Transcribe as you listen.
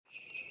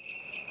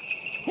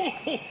Ho,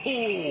 ho,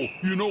 ho!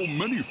 You know,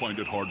 many find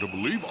it hard to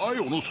believe I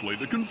own a sleigh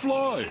that can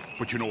fly.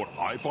 But you know what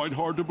I find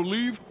hard to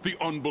believe? The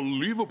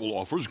unbelievable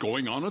offers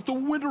going on at the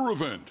winter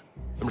event.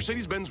 The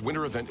Mercedes-Benz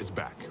Winter Event is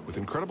back with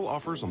incredible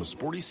offers on the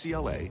sporty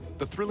CLA,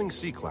 the thrilling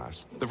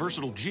C-Class, the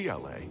versatile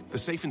GLA, the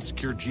safe and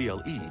secure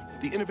GLE,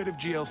 the innovative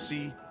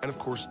GLC, and of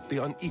course,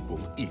 the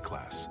unequaled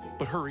E-Class.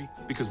 But hurry,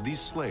 because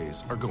these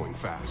sleighs are going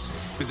fast.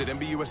 Visit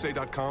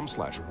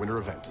MBUSA.com/winter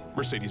event.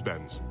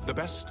 Mercedes-Benz, the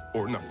best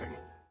or nothing.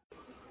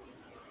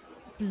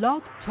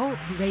 Blog Talk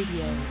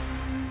Radio.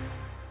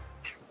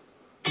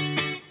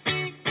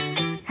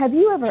 Have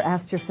you ever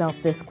asked yourself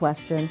this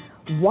question?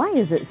 Why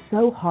is it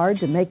so hard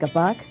to make a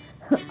buck?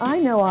 I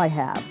know I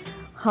have.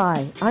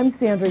 Hi, I'm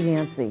Sandra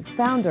Yancey,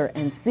 founder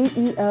and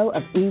CEO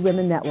of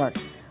eWomen Network.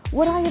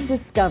 What I have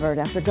discovered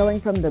after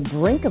going from the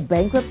brink of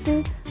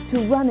bankruptcy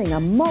to running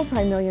a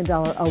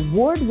multi-million-dollar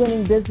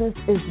award-winning business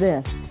is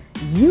this.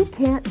 You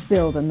can't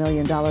build a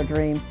million-dollar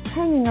dream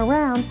hanging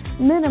around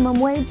minimum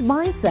wage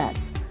mindsets.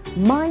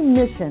 My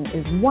mission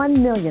is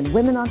 1 million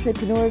women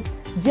entrepreneurs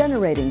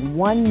generating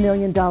 $1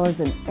 million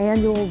in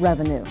annual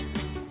revenue.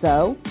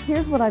 So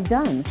here's what I've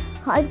done.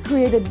 I've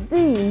created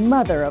the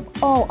mother of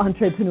all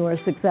entrepreneur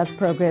success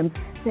programs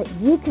that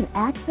you can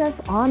access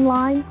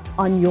online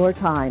on your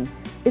time.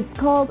 It's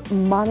called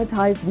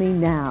Monetize Me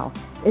Now.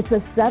 It's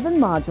a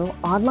 7-module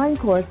online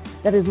course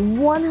that is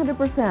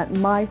 100%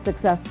 my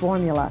success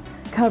formula,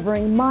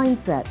 covering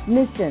mindset,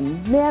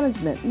 mission,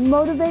 management,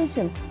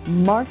 motivation,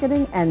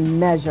 marketing, and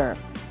measure.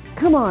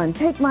 Come on,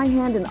 take my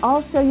hand and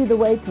I'll show you the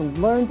way to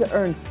learn to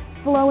earn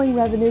flowing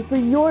revenue for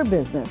your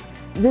business.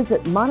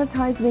 Visit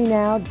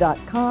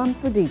monetizemenow.com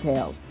for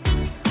details.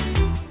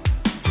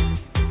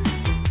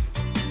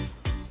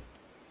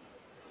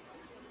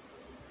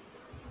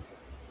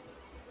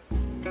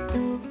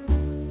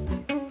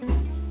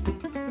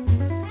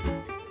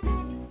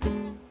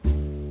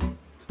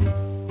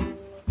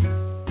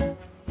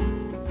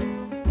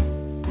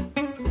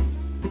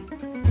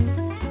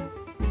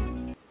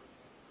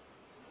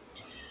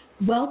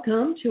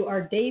 Welcome to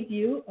our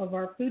debut of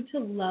our Food to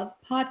Love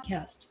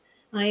podcast.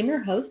 I am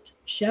your host,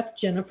 Chef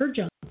Jennifer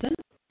Johnson.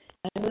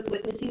 I'm with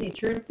Witnessing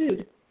Nature and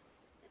Food.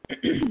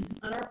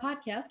 On our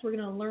podcast, we're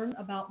going to learn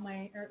about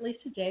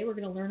today, we're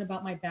going to learn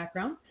about my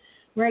background,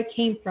 where I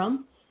came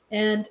from,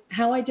 and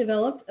how I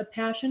developed a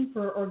passion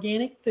for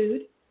organic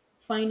food,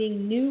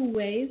 finding new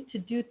ways to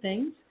do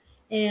things,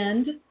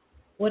 and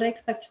what I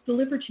expect to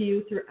deliver to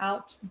you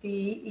throughout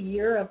the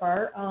year of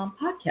our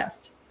podcast,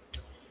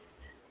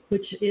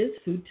 which is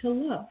Food to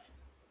Love.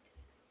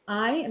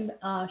 I am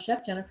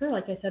Chef Jennifer,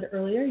 like I said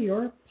earlier,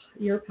 your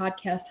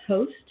podcast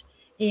host,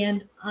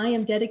 and I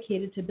am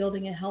dedicated to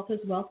building a health as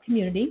wealth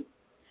community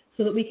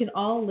so that we can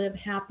all live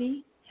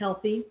happy,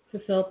 healthy,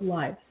 fulfilled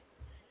lives.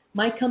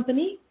 My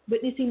company,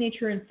 Witnessing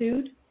Nature and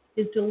Food,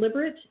 is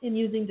deliberate in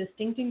using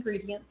distinct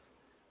ingredients,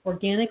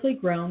 organically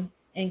grown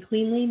and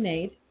cleanly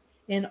made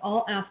in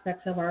all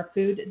aspects of our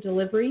food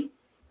delivery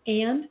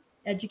and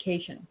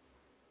education.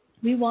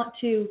 We want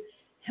to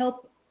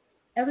help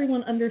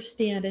everyone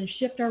understand and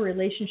shift our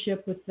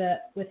relationship with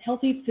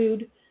healthy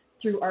food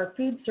through our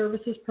food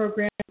services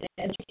program,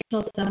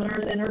 educational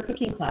seminars, and our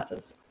cooking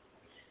classes.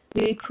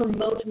 We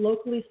promote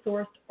locally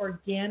sourced,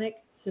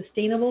 organic,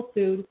 sustainable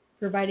food,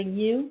 providing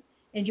you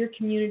and your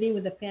community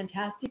with a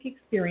fantastic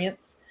experience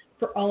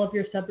for all of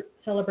your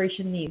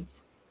celebration needs.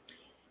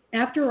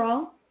 After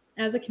all,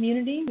 as a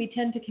community, we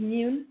tend to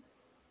commune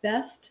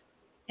best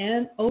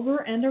and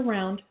over and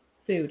around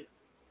food.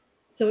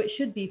 So it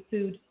should be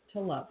food to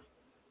love.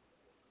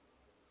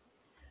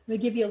 I'm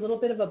going to give you a little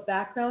bit of a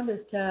background as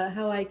to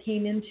how I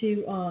came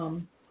into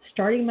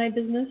starting my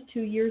business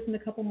 2 years and a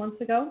couple months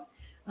ago.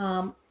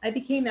 I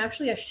became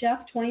actually a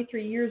chef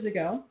 23 years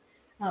ago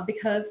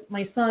because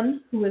my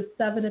son, who was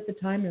 7 at the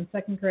time in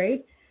 2nd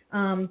grade,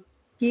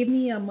 gave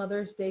me a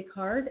Mother's Day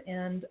card,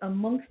 and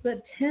amongst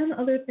the 10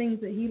 other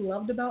things that he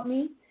loved about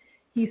me,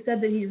 he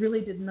said that he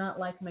really did not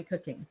like my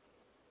cooking.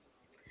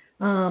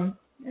 I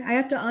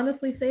have to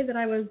honestly say that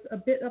I was a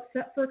bit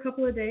upset for a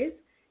couple of days,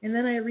 and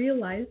then I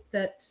realized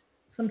that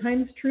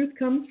sometimes truth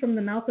comes from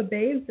the mouth of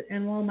babes,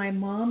 and while my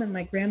mom and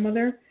my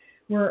grandmother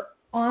were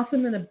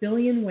awesome in a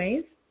billion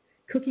ways,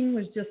 cooking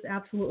was just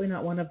absolutely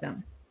not one of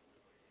them.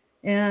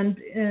 And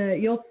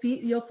you'll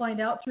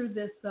find out through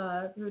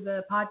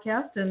the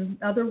podcast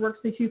and other works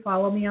that you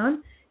follow me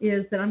on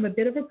is that I'm a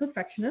bit of a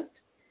perfectionist,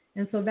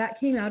 and so that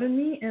came out in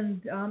me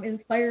and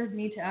inspired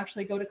me to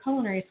actually go to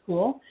culinary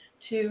school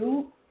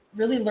to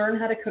really learn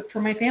how to cook for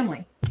my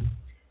family.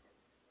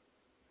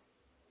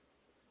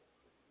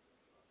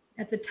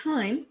 At the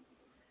time,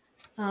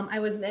 I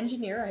was an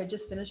engineer. I had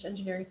just finished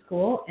engineering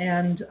school,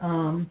 and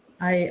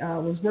I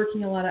was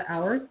working a lot of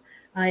hours.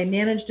 I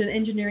managed an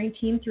engineering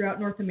team throughout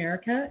North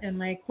America, and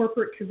my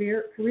corporate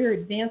career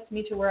advanced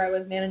me to where I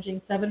was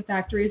managing 7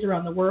 factories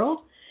around the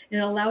world,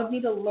 and it allowed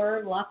me to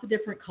learn lots of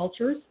different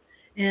cultures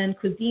and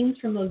cuisines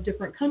from those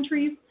different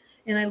countries,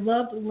 and I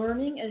loved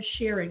learning and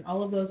sharing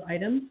all of those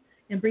items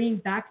and bringing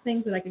back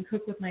things that I can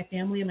cook with my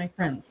family and my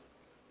friends.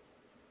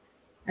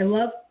 I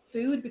love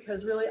food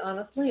because really,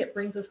 honestly, it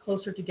brings us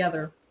closer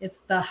together. It's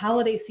the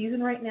holiday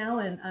season right now,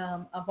 and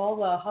of all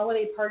the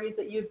holiday parties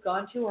that you've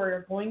gone to or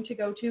are going to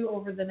go to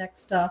over the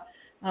next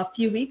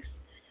few weeks,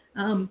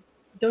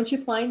 don't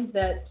you find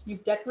that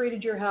you've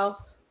decorated your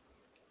house,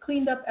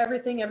 cleaned up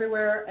everything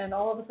everywhere, and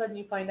all of a sudden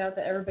you find out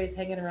that everybody's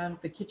hanging around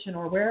the kitchen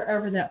or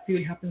wherever that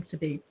food happens to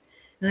be?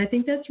 And I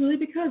think that's really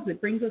because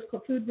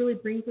food really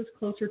brings us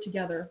closer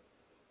together.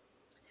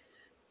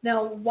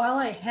 Now, while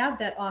I had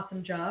that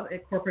awesome job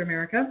at corporate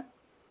America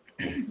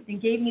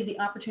and gave me the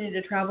opportunity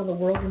to travel the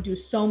world and do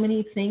so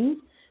many things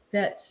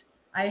that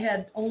I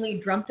had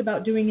only dreamt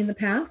about doing in the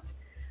past,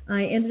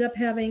 I ended up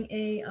having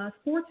a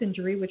sports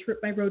injury, which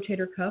ripped my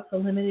rotator cuff,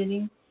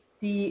 eliminating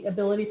the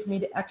ability for me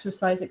to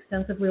exercise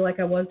extensively like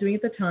I was doing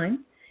at the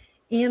time.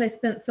 And I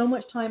spent so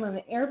much time on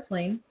the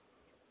airplane,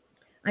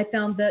 I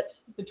found that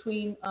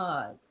between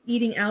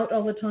eating out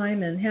all the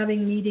time and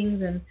having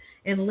meetings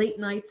and late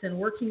nights and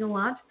working a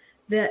lot,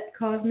 that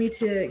caused me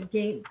to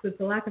gain, with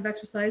the lack of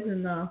exercise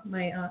and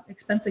my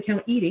expense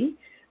account eating,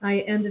 I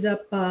ended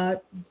up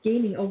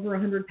gaining over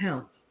 100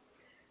 pounds,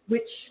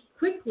 which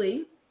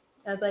quickly,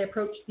 as I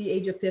approached the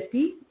age of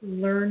 50, I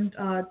learned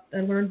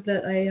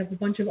that I have a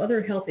bunch of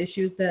other health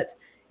issues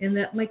and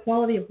that my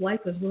quality of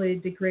life was really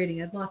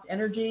degrading. I'd lost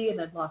energy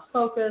and I'd lost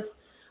focus.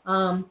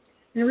 And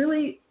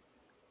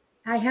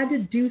I had to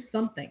do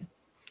something.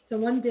 So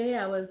one day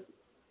I was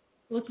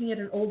looking at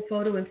an old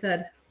photo and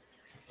said,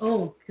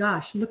 oh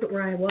gosh, look at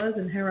where I was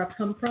and how I've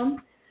come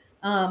from.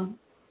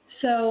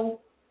 So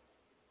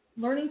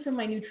learning from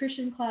my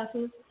nutrition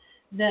classes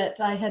that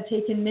I had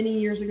taken many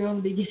years ago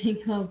in the beginning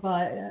of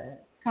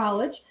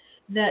college,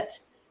 that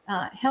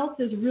health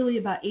is really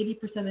about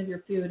 80% of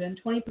your food and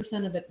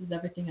 20% of it is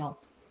everything else.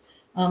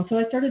 So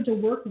I started to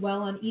work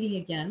well on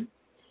eating again.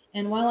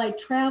 And while I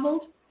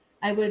traveled,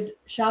 I would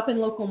shop in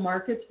local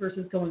markets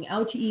versus going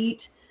out to eat.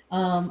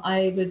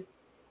 I would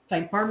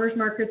find farmers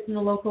markets in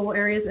the local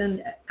areas.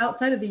 And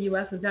outside of the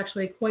U.S., it's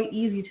actually quite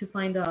easy to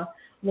find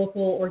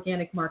local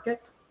organic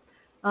markets.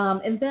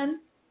 And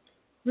then,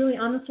 really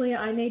honestly,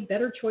 I made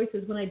better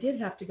choices when I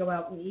did have to go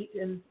out and eat.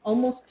 And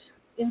almost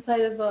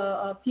inside of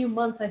a few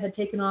months, I had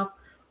taken off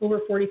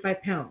over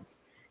 45 pounds.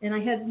 And I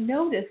had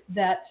noticed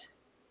that,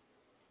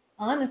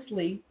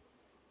 honestly,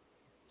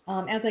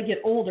 as I get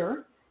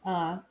older,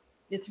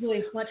 it's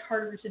really much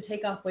harder to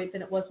take off weight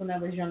than it was when I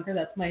was younger.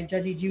 That's my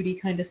Judgy Judy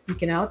kind of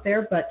speaking out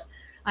there. But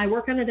I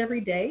work on it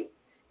every day.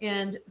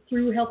 And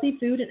through healthy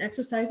food and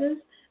exercises,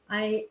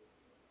 I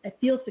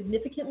feel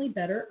significantly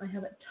better. I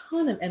have a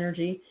ton of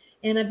energy.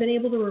 And I've been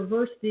able to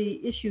reverse the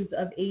issues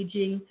of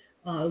aging,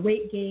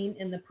 weight gain,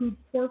 and the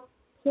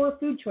poor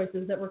food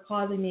choices that were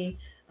causing me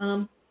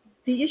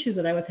the issues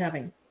that I was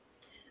having.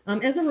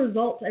 As a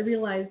result, I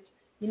realized,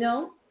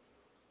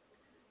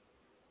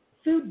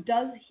 food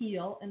does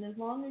heal, and as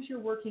long as you're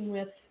working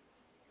with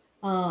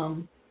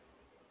an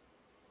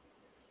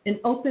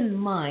open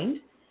mind,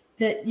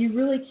 that you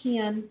really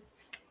can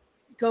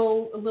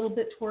go a little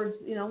bit towards,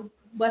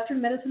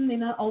 Western medicine may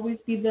not always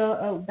be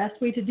the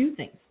best way to do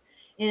things.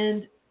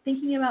 And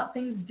thinking about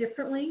things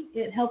differently,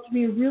 it helped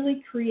me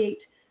really create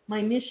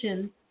my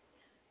mission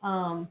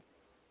that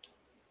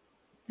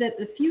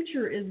the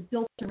future is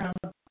built around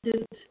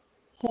abundant,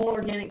 whole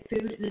organic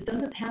food, and it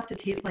doesn't have to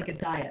taste like a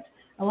diet.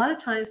 A lot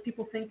of times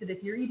people think that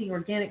if you're eating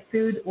organic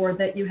food or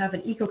that you have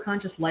an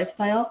eco-conscious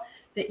lifestyle,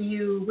 that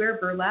you wear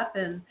burlap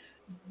and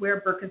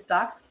wear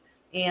Birkenstocks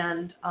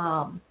and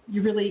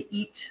you really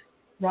eat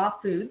raw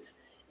foods.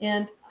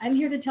 And I'm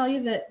here to tell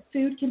you that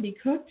food can be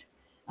cooked,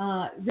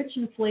 rich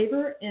in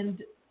flavor,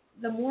 and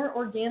the more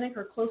organic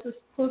or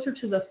closer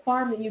to the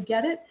farm that you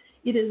get it,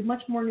 it is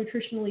much more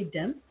nutritionally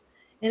dense,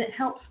 and it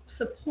helps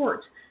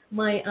support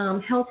my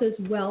health as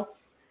wealth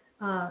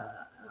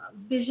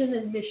vision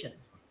and mission.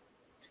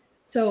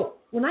 So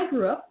when I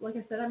grew up, like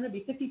I said, I'm going to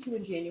be 52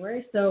 in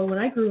January. So when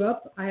I grew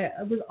up, I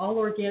was all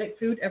organic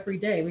food every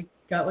day. We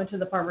went to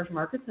the farmers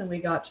markets and we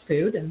got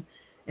food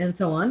and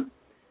so on.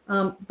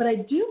 But I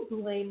do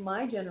blame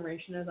my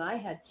generation as I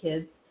had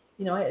kids.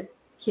 I had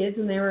kids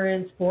and they were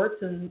in sports,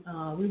 and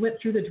we went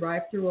through the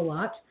drive-through a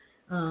lot,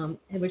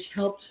 which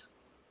helped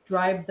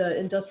drive the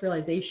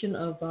industrialization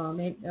of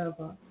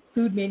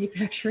food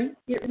manufacturing.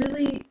 It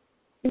really,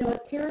 as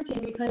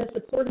parenting, we kind of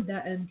supported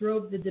that and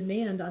drove the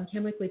demand on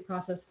chemically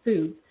processed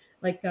foods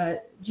like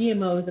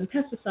GMOs and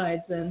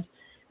pesticides, and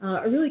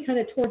it really kind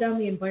of tore down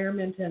the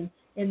environment and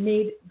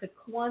made the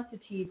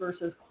quantity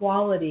versus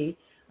quality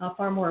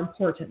far more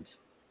important.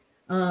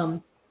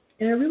 And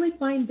I really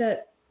find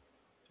that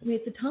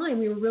at the time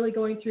we were really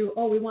going through,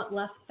 we want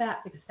less fat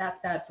because fat's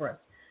bad for us.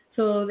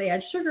 So they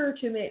add sugar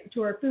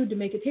to our food to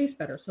make it taste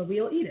better, so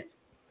we'll eat it.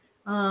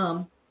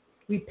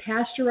 We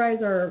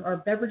pasteurize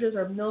our beverages,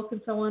 our milk,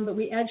 and so on, but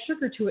we add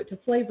sugar to it to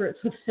flavor it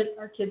so that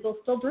our kids will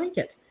still drink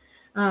it.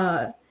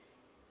 And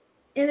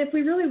if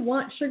we really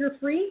want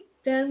sugar-free,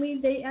 then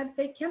they add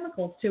fake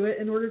chemicals to it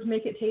in order to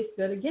make it taste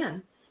good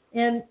again.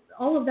 And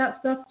all of that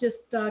stuff just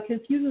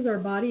confuses our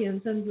body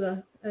and sends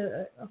a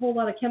whole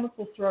lot of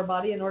chemicals through our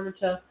body in order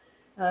to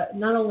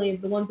not only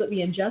the ones that we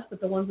ingest, but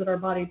the ones that our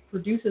body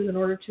produces in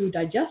order to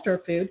digest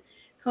our food,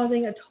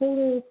 causing a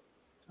total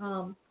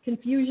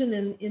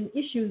confusion in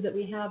issues that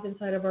we have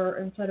inside of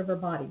our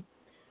body.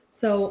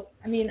 So,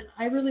 I mean,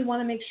 I really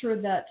want to make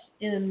sure that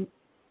in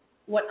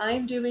what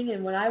I'm doing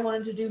and what I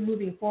wanted to do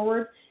moving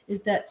forward is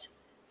that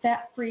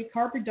fat-free,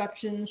 carb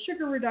reduction,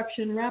 sugar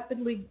reduction,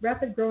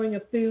 rapid growing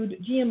of food,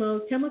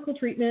 GMOs, chemical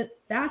treatment,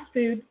 fast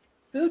food,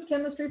 food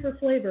chemistry for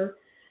flavor,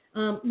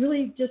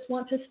 really just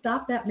want to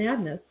stop that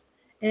madness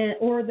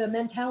or the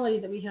mentality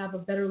that we have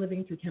of better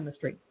living through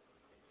chemistry.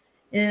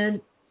 And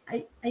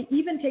I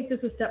even take this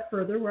a step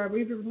further where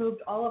we've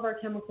removed all of our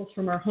chemicals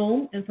from our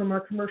home and from our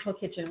commercial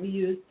kitchen. We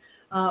use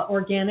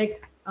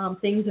organic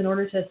things in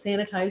order to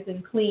sanitize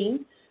and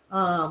clean.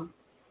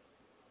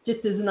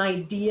 Just as an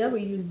idea,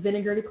 we use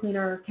vinegar to clean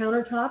our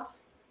countertops.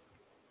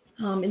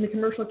 In the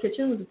commercial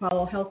kitchen, we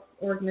follow a health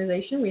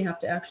organization. We have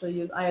to actually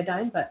use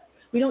iodine, but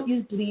we don't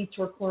use bleach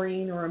or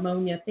chlorine or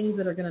ammonia, things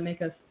that are going to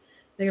make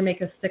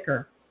us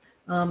sicker.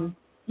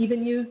 We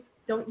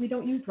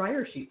don't use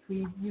dryer sheets.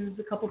 We use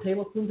a couple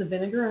tablespoons of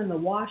vinegar in the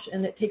wash,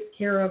 and it takes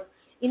care of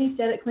any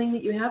static cling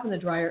that you have in the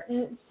dryer,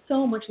 and it's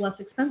so much less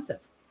expensive.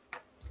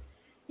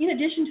 In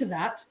addition to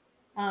that,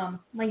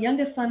 my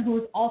youngest son, who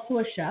is also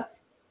a chef,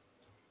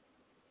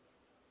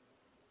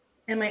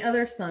 and my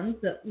other sons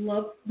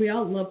we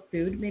all love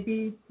food.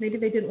 Maybe they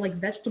didn't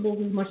like vegetables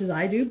as much as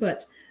I do,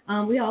 but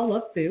we all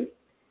love food.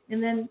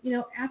 And then,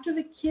 after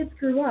the kids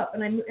grew up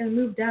and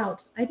moved out,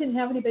 I didn't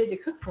have anybody to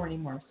cook for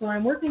anymore. So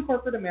I'm working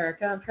corporate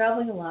America. I'm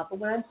traveling a lot. But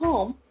when I'm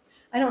home,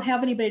 I don't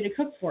have anybody to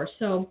cook for.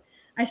 So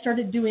I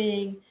started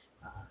doing,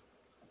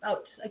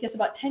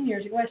 about 10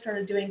 years ago, I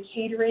started doing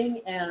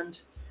catering and,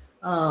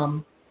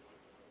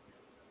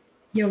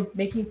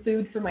 making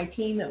food for my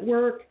team at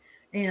work.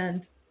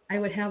 And I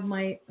would have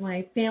my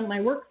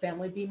work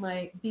family be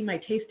my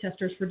taste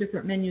testers for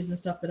different menus and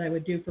stuff that I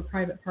would do for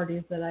private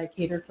parties that I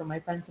catered for my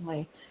friends and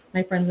my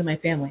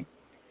family.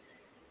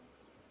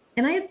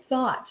 And I had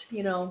thought,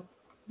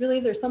 really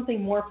there's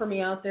something more for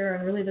me out there,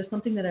 and really there's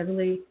something that I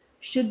really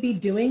should be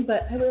doing,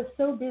 but I was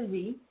so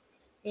busy.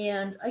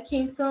 And I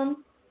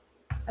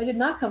did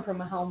not come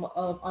from a home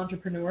of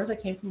entrepreneurs. I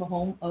came from a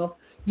home of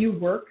you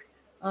work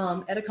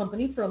at a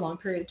company for a long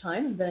period of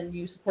time, and then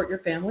you support your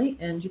family,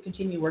 and you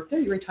continue to work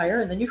there, you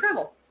retire, and then you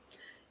travel.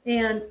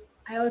 And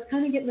I was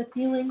kind of getting the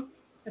feeling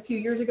a few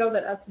years ago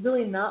that that's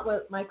really not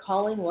what my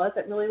calling was.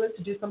 It really was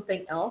to do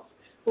something else.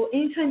 Well,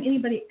 anytime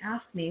anybody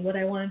asked me what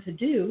I wanted to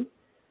do,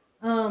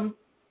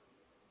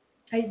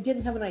 I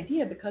didn't have an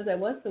idea because I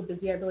was so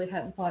busy. I really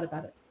hadn't thought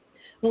about it.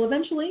 Well,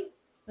 eventually,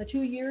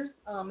 2 years,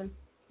 and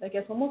I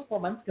guess almost 4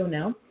 months ago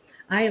now,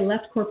 I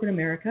left corporate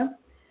America.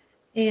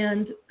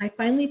 And I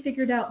finally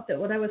figured out that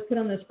what I was put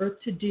on this earth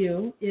to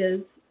do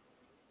is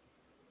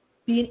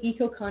be an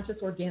eco-conscious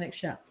organic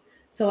chef.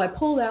 So I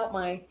pulled out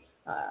my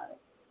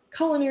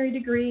culinary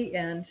degree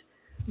and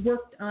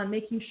worked on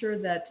making sure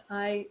that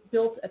I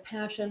built a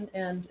passion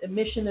and a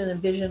mission and a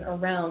vision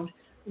around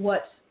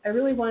what I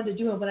really wanted to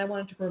do and what I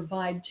wanted to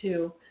provide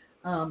to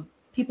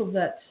people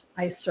that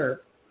I serve,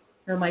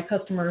 or my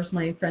customers,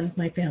 my friends,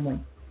 my family.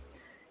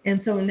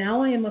 And so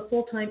now I am a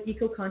full-time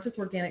eco-conscious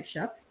organic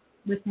chef.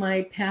 With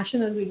my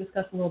passion, as we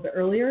discussed a little bit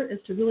earlier, is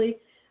to really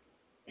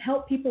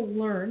help people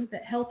learn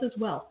that health is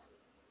wealth.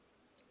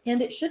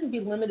 And it shouldn't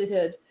be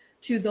limited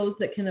to those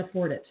that can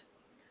afford it.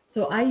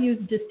 So I use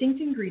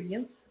distinct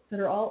ingredients that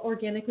are all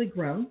organically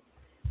grown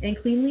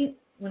and cleanly.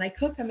 When I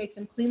cook, I make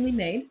them cleanly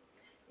made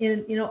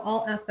in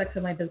all aspects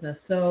of my business.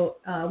 So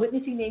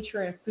Witnessing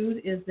Nature and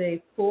Food is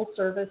a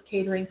full-service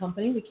catering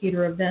company. We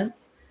cater events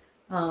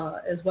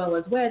as well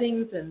as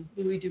weddings, and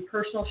we do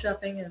personal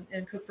chefing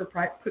and cook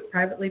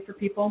privately for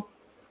people.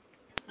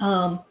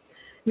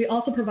 We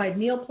also provide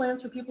meal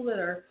plans for people that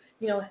are,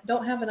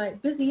 don't have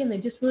busy and they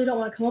just really don't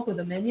want to come up with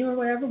a menu or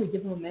whatever. We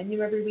give them a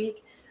menu every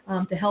week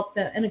to help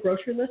them, and a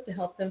grocery list to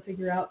help them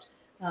figure out,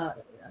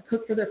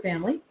 cook for their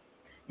family.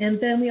 And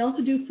then we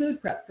also do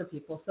food prep for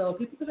people. So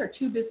people that are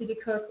too busy to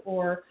cook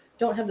or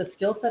don't have the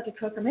skill set to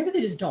cook, or maybe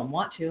they just don't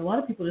want to. A lot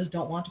of people just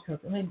don't want to cook.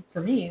 I mean,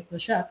 for me, as a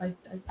chef,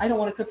 I don't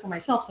want to cook for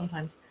myself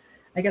sometimes.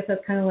 I guess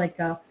that's kind of like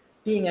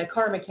being a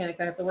car mechanic.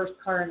 I have the worst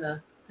car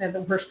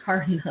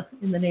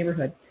in the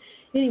neighborhood.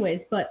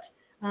 Anyways, but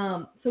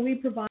so we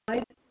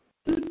provide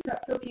food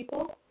prep for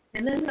people,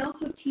 and then we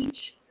also teach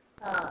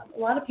a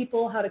lot of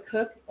people how to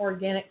cook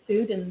organic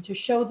food and to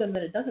show them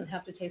that it doesn't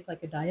have to taste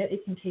like a diet.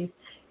 It can taste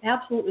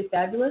absolutely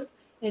fabulous,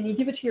 and you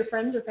give it to your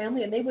friends or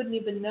family, and they wouldn't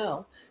even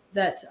know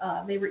that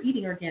they were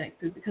eating organic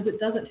food because it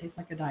doesn't taste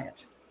like a diet.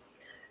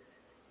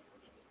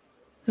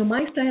 So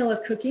my style of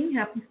cooking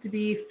happens to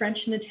be French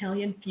and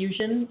Italian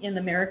fusion in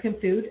American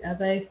food. As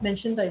I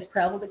mentioned, I've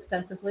traveled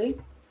extensively,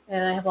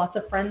 and I have lots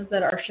of friends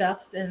that are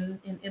chefs in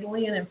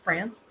Italy and in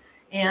France.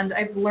 And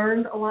I've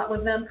learned a lot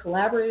with them,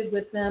 collaborated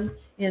with them,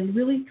 and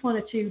really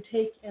wanted to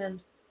take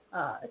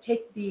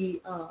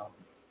the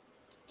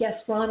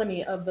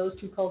gastronomy of those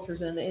two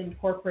cultures and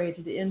incorporate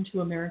it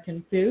into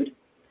American food.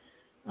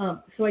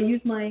 So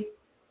I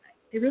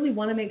really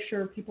want to make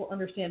sure people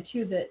understand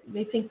too that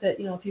they think that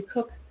if you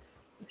cook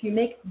if you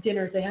make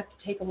dinners, they have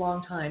to take a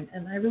long time.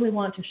 And I really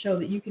want to show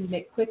that you can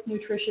make quick,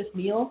 nutritious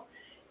meals,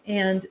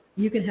 and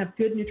you can have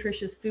good,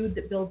 nutritious food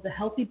that builds a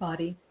healthy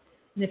body.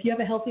 And if you have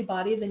a healthy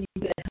body, then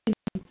you get a healthy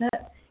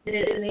mindset, and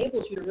it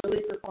enables you to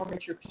really perform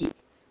at your peak.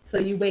 So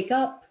you wake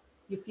up,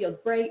 you feel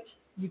great,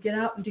 you get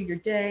out and do your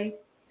day,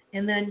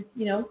 and then,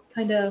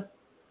 kind of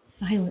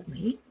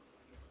silently,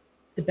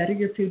 the better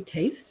your food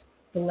tastes,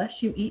 the less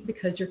you eat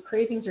because your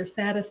cravings are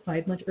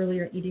satisfied much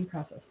earlier in the eating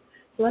process.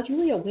 So that's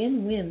really a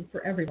win-win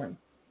for everyone.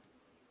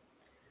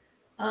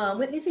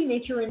 Witnessing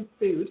Nature in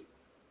Food,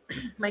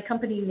 my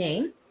company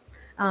name.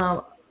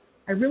 I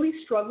really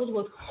struggled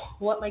with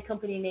what my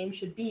company name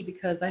should be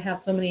because I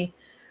have so many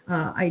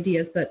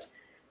ideas. But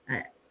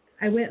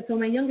so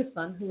my youngest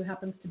son, who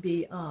happens to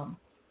be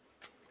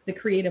the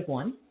creative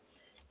one,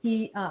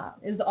 he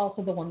is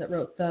also the one that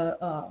wrote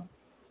the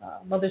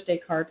Mother's Day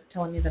card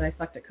telling me that I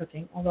sucked at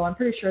cooking, although I'm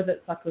pretty sure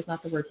that sucked was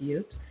not the word he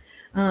used.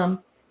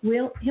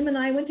 Him and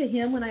I went to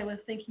him when I was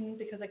thinking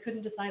because I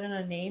couldn't decide on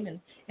a name,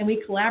 and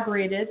we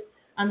collaborated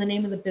on the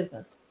name of the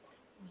business.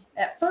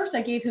 At first,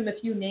 I gave him a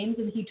few names,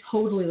 and he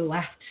totally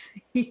laughed.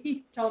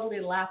 He totally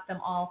laughed them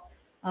all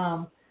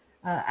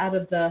out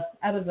of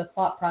the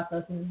thought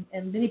process.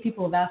 And many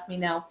people have asked me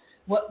now,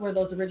 what were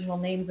those original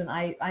names? And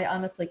I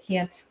honestly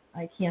can't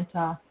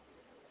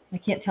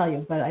tell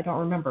you, but I don't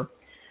remember.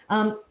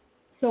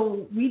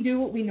 So we do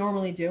what we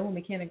normally do when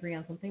we can't agree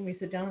on something. We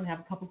sit down and have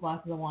a couple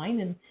glasses of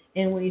wine,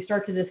 and we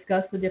start to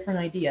discuss the different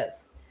ideas.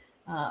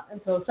 And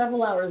so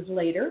several hours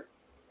later,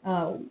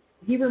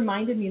 he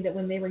reminded me that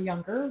when they were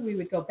younger, we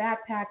would go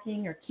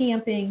backpacking or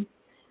camping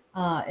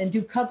and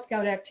do Cub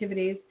Scout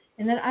activities.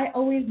 And then I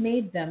always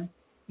made them,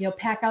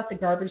 pack out the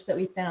garbage that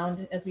we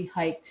found as we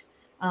hiked.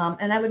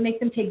 And I would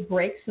make them take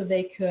breaks so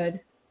they could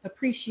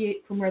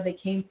appreciate from where they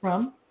came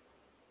from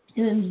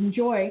and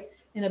enjoy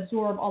and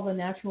absorb all the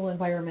natural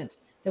environment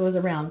that was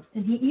around.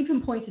 And he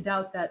even pointed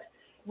out that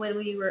when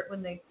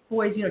the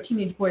boys,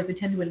 teenage boys, they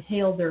tend to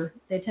inhale their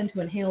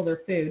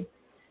food.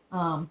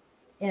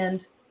 And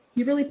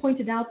he really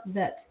pointed out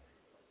that,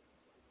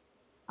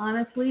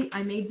 honestly,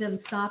 I made them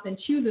stop and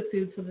chew the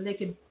food so that they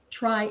could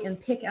try and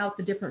pick out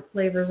the different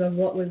flavors of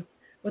what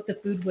the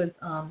food was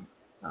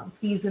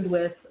seasoned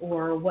with,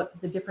 or what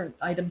the different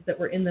items that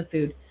were in the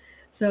food.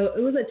 So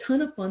it was a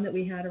ton of fun that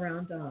we had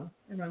around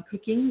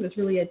cooking. It was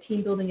really a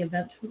team building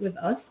event with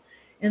us.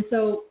 And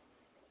so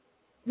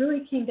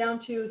really came down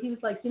to, he was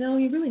like,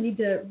 you really need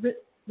to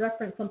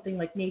reference something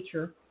like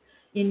nature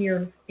in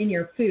your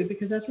food,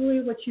 because that's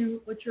really what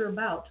you're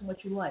about and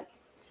what you like.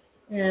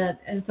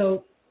 And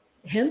so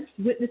hence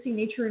Witnessing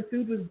Nature in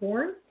Food was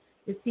born.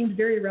 It seemed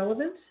very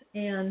relevant,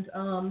 and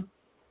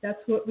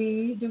that's what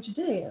we do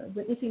today.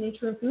 Witnessing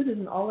Nature in Food is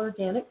an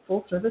all-organic,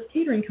 full-service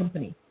catering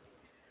company.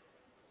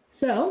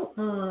 So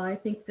I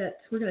think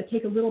that we're going to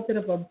take a little bit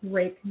of a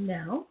break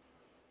now.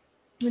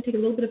 I'm going to take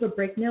a little bit of a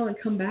break now and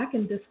come back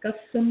and discuss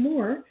some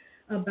more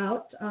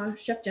about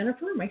Chef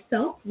Jennifer and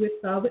myself with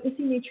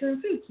Witnessing Nature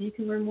in Food, so you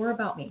can learn more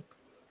about me.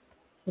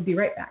 We'll be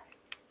right back.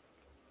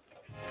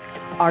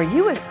 Are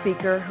you a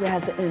speaker who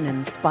has an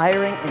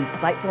inspiring,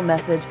 insightful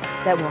message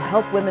that will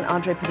help women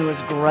entrepreneurs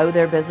grow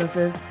their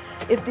businesses?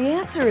 If the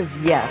answer is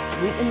yes,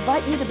 we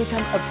invite you to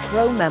become a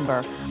pro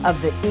member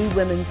of the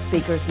eWomen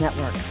Speakers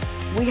Network.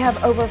 We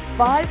have over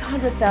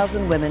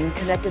 500,000 women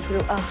connected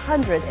through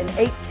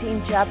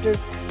 118 chapters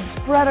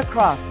spread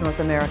across North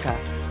America.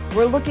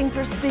 We're looking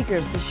for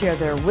speakers to share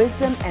their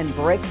wisdom and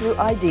breakthrough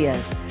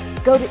ideas.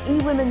 Go to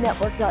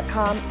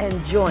eWomenNetwork.com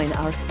and join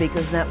our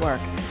Speakers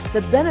Network.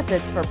 The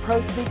benefits for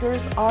pro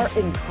speakers are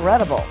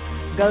incredible.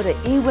 Go to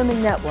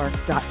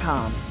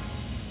eWomenNetwork.com.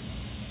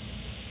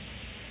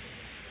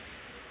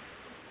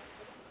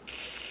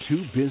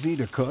 Too busy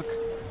to cook?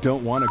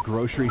 Don't want to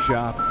grocery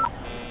shop?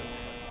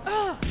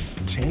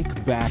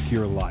 Take back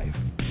your life.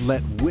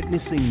 Let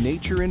Witnessing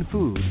Nature in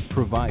Food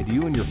provide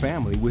you and your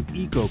family with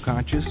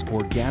eco-conscious,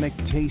 organic,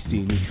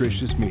 tasty,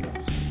 nutritious meals.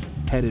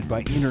 Headed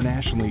by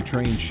internationally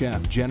trained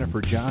chef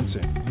Jennifer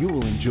Johnson, you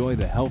will enjoy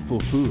the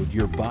healthful food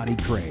your body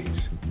craves.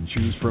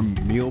 Choose from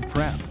meal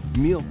prep,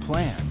 meal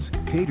plans,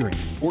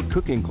 catering, or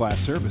cooking class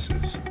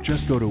services.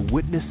 Just go to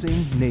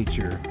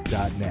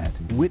witnessingnature.net.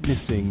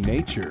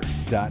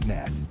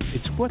 Witnessingnature.net.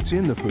 It's what's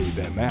in the food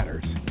that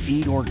matters.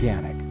 Eat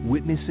organic.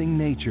 Witnessing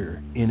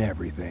nature in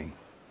everything.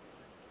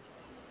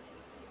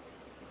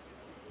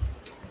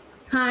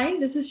 Hi,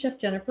 this is Chef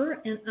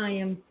Jennifer, and I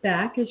am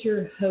back as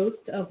your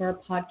host of our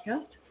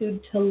podcast,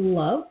 Food to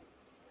Love.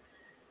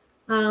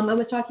 I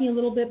was talking a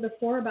little bit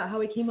before about how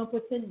we came up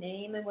with the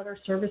name and what our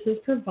services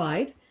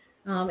provide,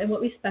 and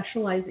what we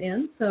specialize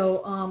in.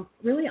 So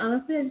really,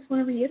 honestly, I just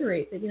want to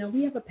reiterate that,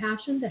 we have a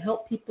passion to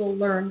help people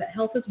learn that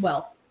health is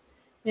wealth,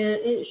 and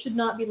it should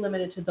not be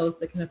limited to those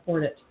that can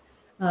afford it.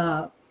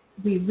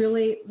 We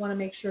really want to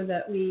make sure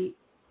that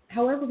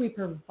however we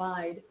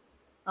provide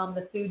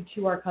the food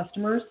to our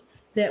customers,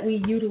 that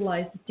we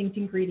utilize distinct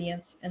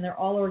ingredients, and they're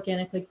all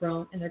organically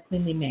grown and they're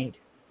cleanly made.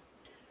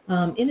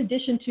 In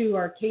addition to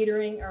our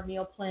catering, our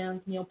meal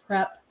plans, meal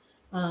prep,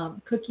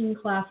 cooking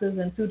classes,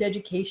 and food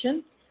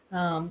education,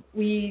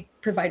 We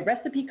provide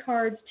recipe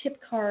cards, tip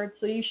cards,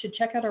 so you should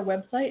check out our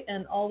website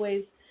and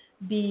always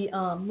be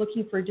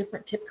looking for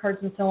different tip cards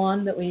and so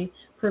on that we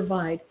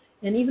provide.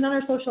 And even on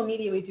our social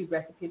media, we do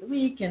recipe of the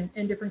week and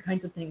different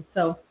kinds of things.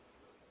 So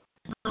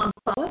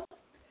follow us.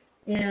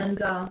 And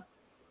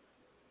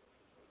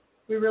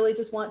we really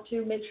just want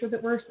to make sure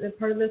that we're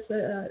part of this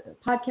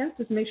podcast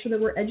is to make sure that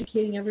we're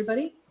educating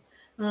everybody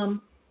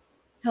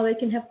how they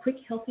can have quick,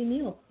 healthy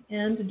meals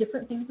and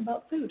different things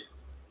about food.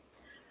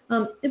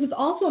 It was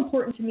also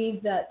important to me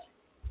that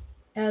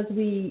as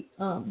we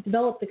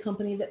developed the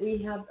company that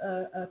we have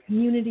a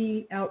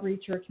community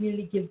outreach or a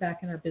community give back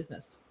in our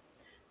business.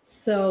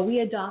 So we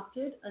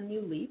adopted a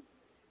new leaf,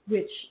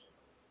 which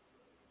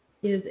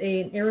is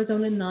an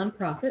Arizona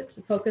nonprofit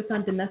focused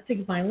on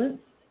domestic violence,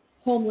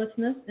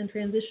 homelessness, and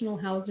transitional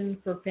housing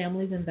for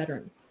families and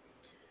veterans.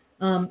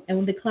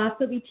 And the class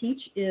that we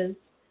teach is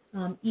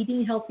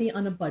eating healthy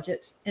on a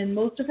budget. And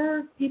most of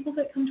our people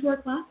that come to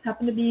our class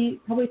happen to be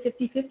probably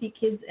 50-50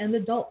 kids and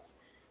adults.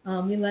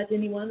 We let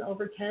anyone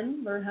over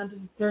 10 learn how to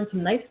learn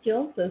some nice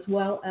skills as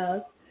well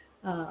as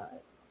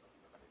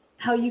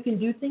how you can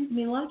do things. I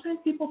mean, a lot of times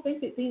people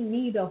think that they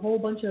need a whole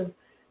bunch of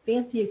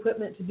fancy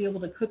equipment to be able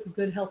to cook a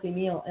good, healthy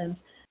meal. And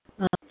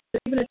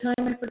even a time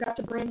I forgot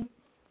to bring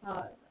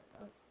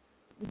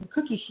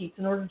cookie sheets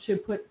in order to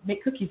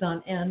make cookies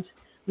on, and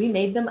we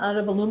made them out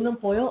of aluminum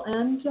foil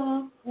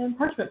and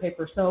parchment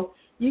paper. So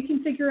you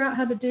can figure out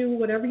how to do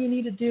whatever you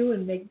need to do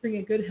and bring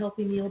a good,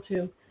 healthy meal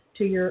to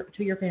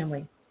your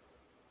family.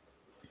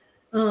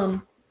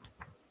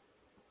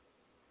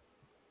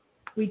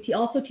 We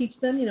also teach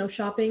them,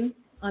 shopping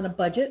on a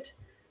budget.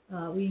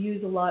 We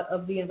use a lot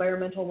of the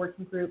environmental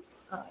working groups,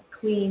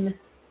 Clean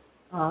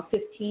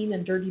 15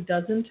 and Dirty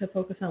Dozen, to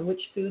focus on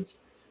which foods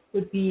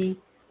would be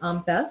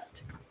best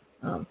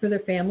for their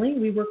family.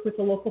 We work with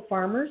the local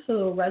farmers,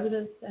 so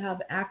residents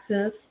have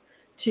access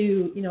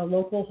to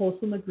local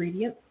wholesome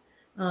ingredients.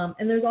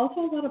 And there's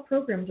also a lot of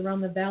programs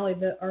around the valley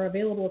that are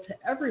available to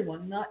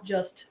everyone, not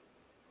just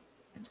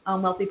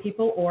wealthy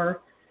people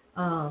or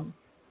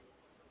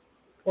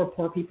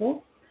poor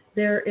people.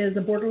 There is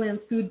a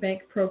Borderlands Food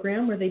Bank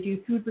program where they do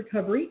food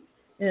recovery.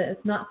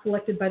 It's not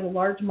selected by the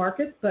large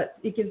markets, but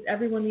it gives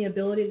everyone the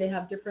ability. They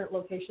have different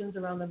locations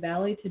around the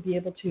valley to be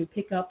able to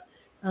pick up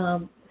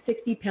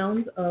 60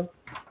 pounds of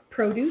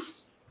produce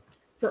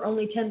for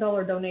only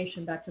 $10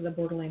 donation back to the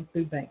Borderlands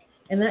Food Bank.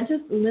 And that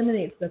just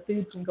eliminates the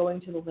food from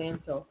going to the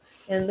landfill.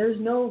 And there's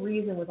no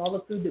reason with all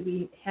the food that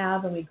we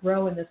have and we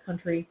grow in this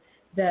country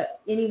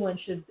that anyone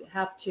should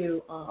have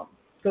to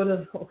go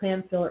to the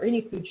landfill, or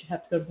any food should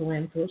have to go to the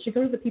landfill. It should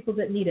go to the people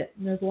that need it.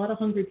 And there's a lot of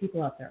hungry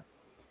people out there.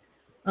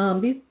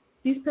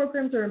 These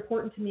programs are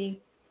important to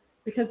me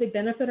because they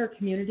benefit our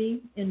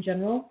community in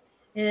general.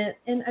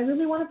 And I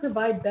really want to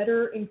provide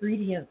better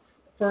ingredients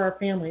for our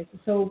families.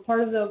 So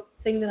part of the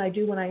thing that I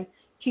do when I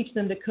teach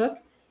them to cook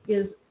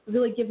is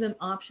really give them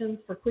options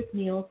for quick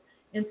meals.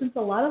 And since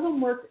a lot of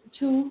them work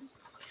 2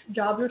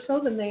 jobs or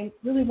so, then they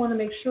really want to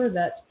make sure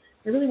that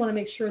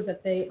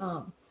they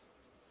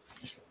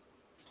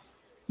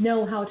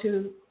know how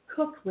to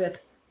cook with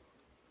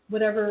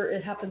whatever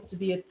it happens to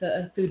be at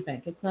the food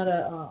bank. It's not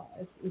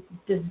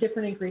it's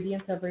different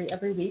ingredients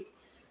every week,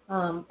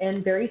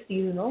 and very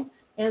seasonal.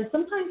 And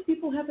sometimes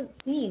people haven't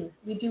seen.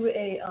 We do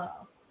a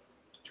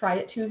Try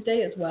It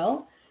Tuesday as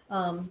well.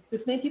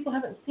 Because many people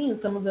haven't seen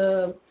some of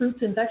the fruits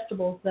and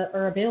vegetables that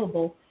are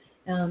available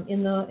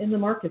in the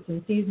markets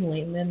and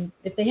seasonally. And then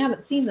if they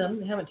haven't seen them,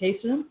 they haven't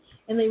tasted them,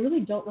 and they really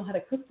don't know how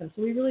to cook them.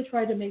 So we really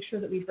try to make sure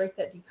that we break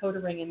that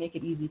decoder ring and make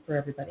it easy for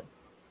everybody.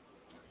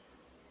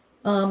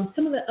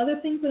 Some of the other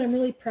things that I'm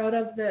really proud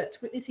of that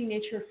Witnessing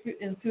Nature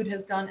and Food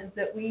has done is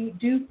that we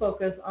do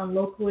focus on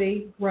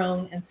locally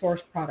grown and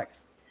sourced products.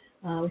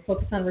 We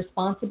focus on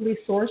responsibly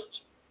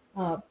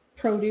sourced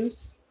produce,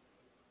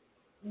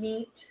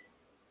 meat,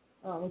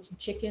 which is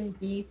chicken,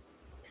 beef,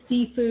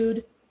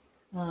 seafood,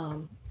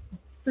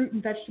 fruit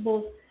and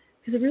vegetables,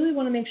 because I really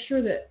want to make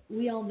sure that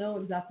we all know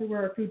exactly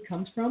where our food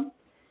comes from.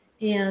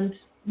 And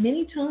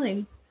many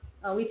times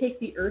we take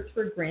the earth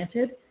for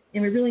granted,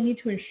 and we really need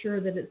to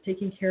ensure that it's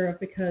taken care of,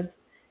 because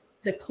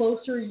the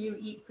closer you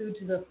eat food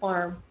to the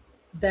farm,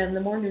 then the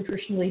more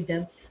nutritionally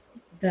dense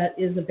that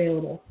is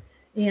available.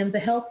 And the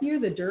healthier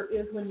the dirt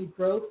is when you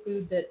grow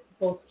food that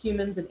both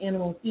humans and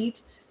animals eat,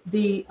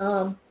 the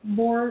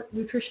more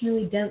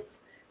nutritionally dense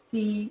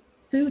the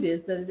food is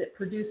that it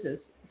produces,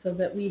 so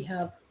that we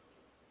have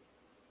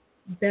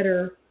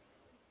better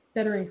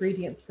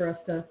ingredients for us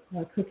to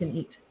cook and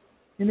eat.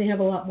 And they have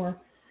a lot more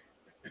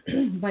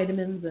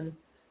vitamins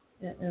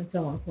and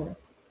so on for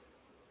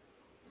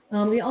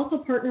us. We also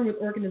partner with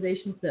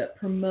organizations that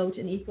promote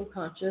an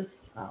eco-conscious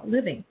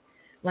living,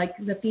 like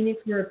the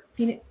Phoenix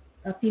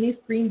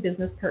Green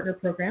Business Partner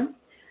Program.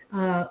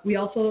 We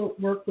also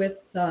work with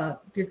the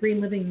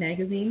Green Living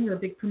magazine. We're a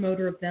big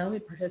promoter of them. We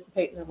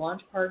participate in their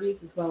launch parties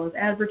as well as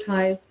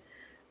advertise,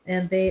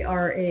 and they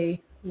are a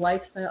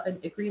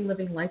Green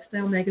Living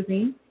lifestyle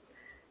magazine.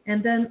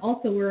 And then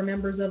also we're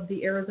members of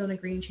the Arizona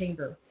Green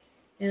Chamber.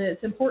 And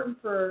it's important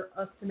for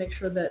us to make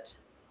sure that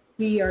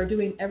We are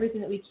doing everything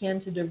that we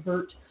can to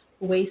divert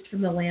waste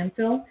from the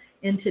landfill.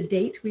 And to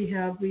date, we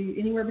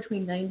anywhere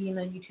between 90 and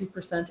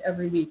 92%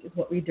 every week is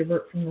what we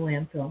divert from the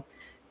landfill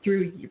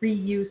through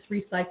reuse,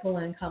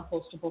 recycle, and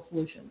compostable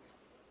solutions.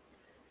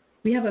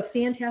 We have a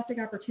fantastic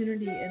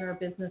opportunity in our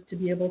business to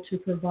be able to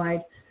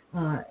provide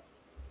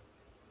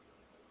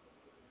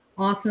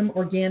awesome,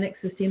 organic,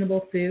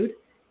 sustainable food.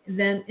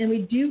 And we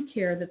do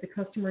care that the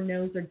customer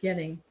knows they're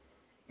getting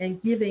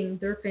and giving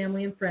their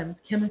family and friends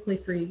chemically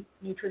free,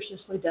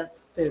 nutritiously dense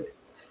food,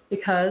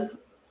 because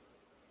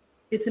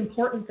it's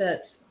important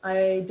that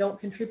I don't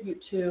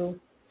contribute to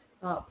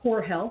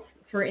poor health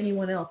for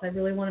anyone else. I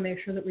really want to make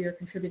sure that we are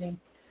contributing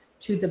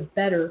to the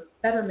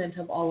betterment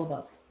of all of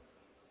us.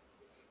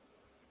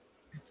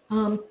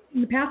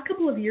 In the past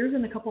couple of years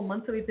and a couple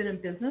months that we've been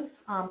in business,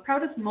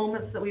 proudest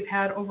moments that we've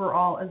had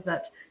overall is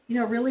that,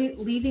 really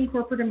leaving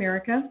corporate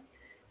America,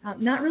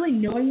 not really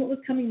knowing what was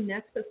coming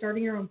next, but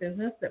starting our own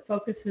business that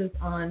focuses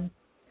on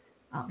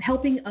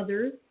helping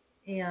others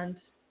and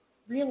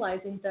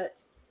realizing that,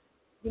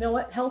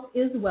 health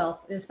is wealth,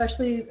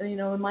 especially,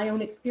 in my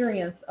own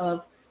experience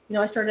of,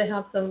 I started to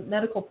have some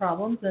medical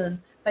problems, and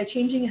by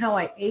changing how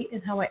I ate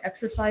and how I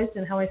exercised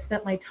and how I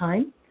spent my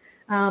time,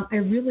 I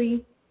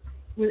really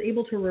was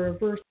able to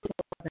reverse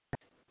all of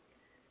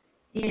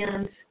that.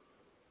 And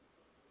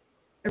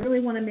I really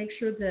want to make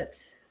sure that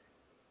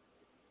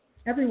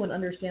everyone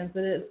understands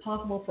that it is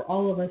possible for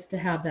all of us to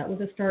have that,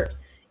 with a start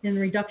in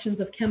reductions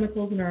of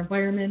chemicals in our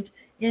environment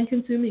and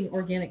consuming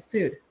organic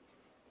food.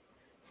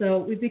 So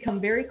we've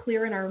become very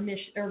clear in our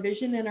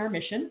vision and our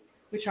mission,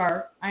 which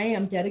are, I,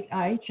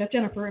 Chef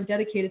Jennifer, am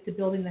dedicated to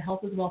building the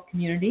health as wealth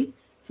community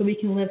so we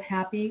can live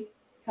happy,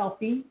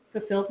 healthy,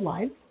 fulfilled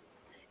lives.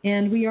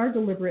 And we are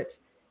deliberate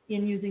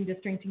in using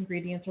distinct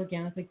ingredients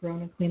organically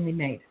grown and cleanly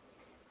made.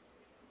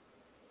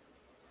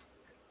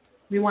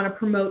 We want to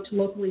promote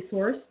locally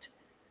sourced,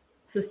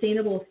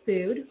 sustainable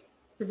food,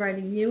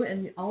 providing you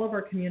and all of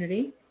our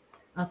community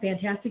a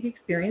fantastic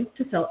experience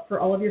for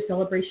all of your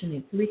celebration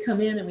needs. So we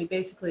come in and we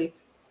basically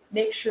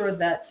make sure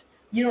that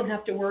you don't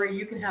have to worry.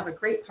 You can have a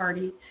great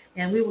party,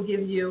 and we will give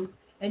you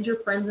and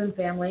your friends and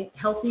family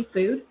healthy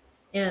food,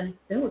 and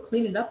then we'll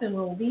clean it up and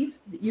we'll leave.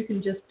 You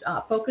can just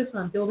focus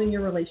on building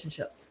your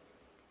relationships.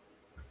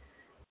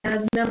 As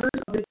members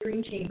of the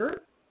Green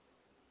Chamber,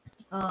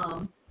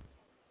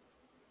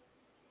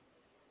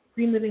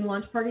 Green Living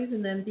launch parties,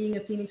 and then being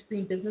a Phoenix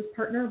Green business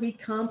partner, we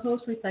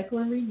compost,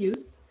 recycle, and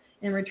reuse,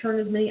 and return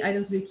as many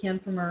items as we can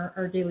from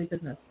our daily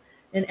business.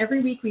 And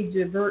every week we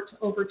divert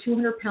over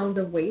 200 pounds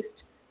of waste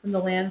from the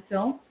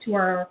landfill to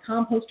our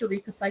composter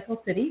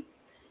Recycle City.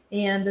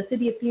 And the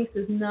city of Phoenix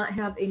does not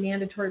have a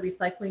mandatory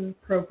recycling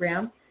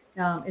program.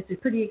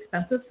 It's pretty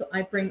expensive, so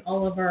I bring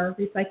all of our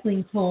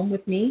recycling home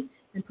with me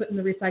and put in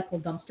the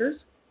recycle dumpsters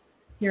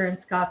here in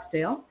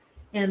Scottsdale.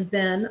 And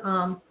then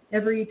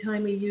every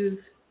time we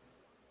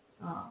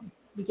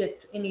get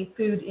any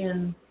food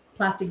in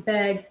plastic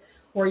bags,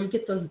 or you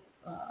get those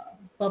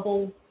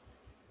bubble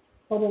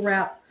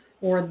wrap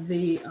or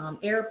the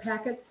air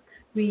packets,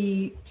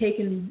 we take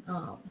and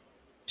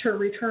to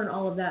return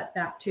all of that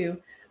back to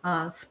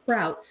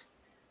Sprouts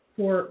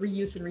for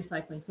reuse and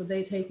recycling. So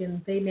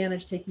they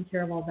manage taking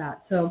care of all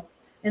that. So,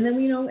 and then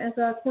as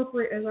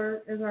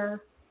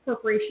our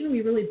corporation,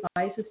 we really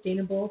buy from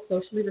sustainable,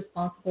 socially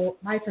responsible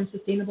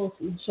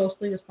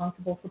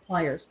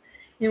suppliers.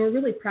 And we're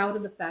really proud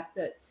of the fact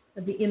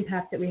of the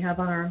impact that we have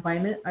on our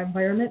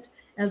environment,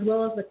 as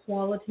well as the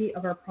quality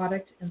of our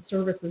product and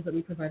services that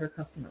we provide our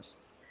customers.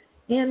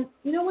 And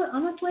you know what?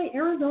 Honestly,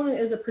 Arizona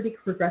is a pretty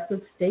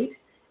progressive state,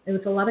 and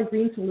with a lot of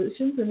green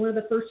solutions, and one of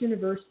the first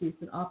universities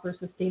that offers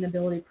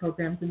sustainability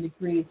programs and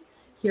degrees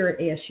here at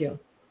ASU.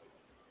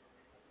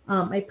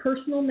 My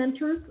personal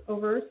mentors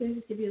so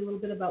just give you a little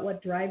bit about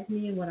what drives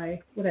me and what I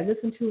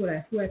listen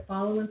to, who I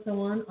follow, and so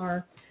on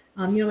are,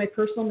 my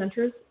personal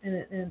mentors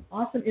and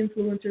awesome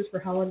influencers for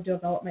how I've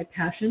developed my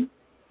passion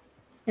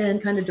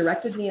and kind of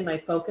directed me in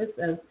my focus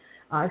as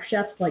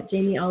chefs like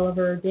Jamie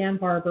Oliver, Dan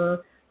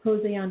Barber,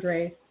 Jose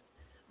Andres,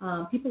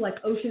 people like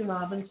Ocean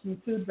Robbins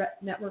from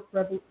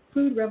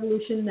Food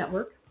Revolution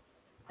Network,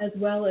 as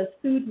well as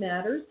Food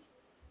Matters.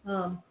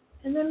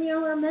 And then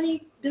there are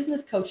many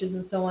business coaches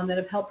and so on that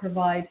have helped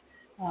provide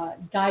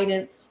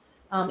guidance,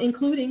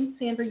 including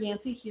Sandra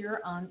Yancey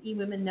here on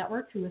eWomen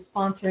Network, who is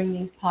sponsoring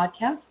these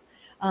podcasts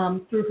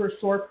through her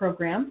SOAR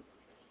program.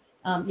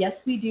 Yes,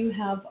 we do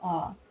have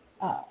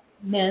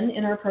men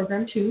in our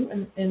program too,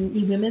 and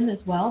eWomen as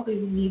well.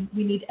 We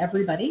need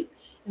everybody,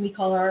 and we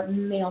call our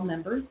male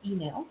members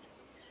e-males.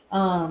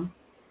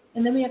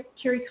 And then we have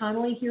Carrie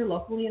Connolly here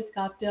locally in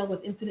Scottsdale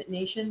with Infinite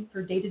Nation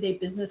for day-to-day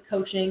business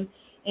coaching.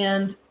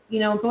 And,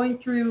 going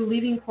through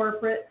leaving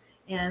corporate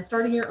and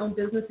starting your own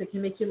business, it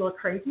can make you a little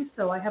crazy.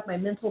 So I have my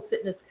mental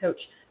fitness coach,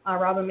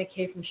 Robin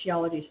McKay from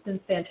Sheology. She's been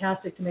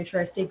fantastic to make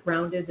sure I stay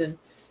grounded and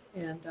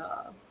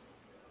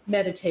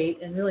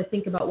meditate and really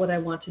think about what I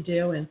want to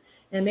do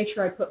and make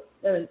sure I put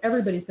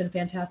everybody's been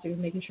fantastic with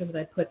making sure that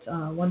I put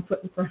one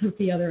foot in front of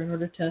the other in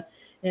order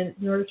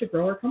to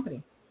grow our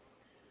company.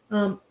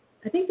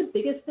 I think the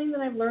biggest thing that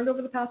I've learned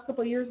over the past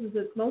couple of years is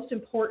it's most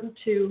important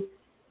to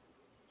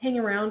hang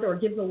around or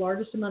give the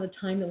largest amount of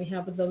time that we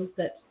have with those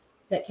that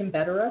can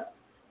better us,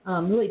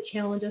 really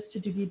challenge us to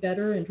be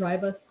better and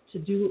drive us to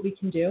do what we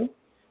can do.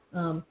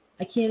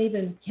 I can't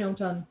even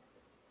count on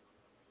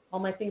all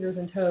my fingers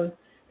and toes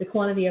the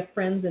quantity of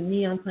friends and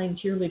neon sign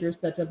cheerleaders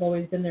that have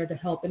always been there to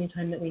help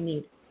anytime that we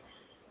need.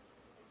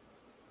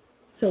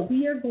 So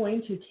we are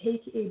going to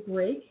take a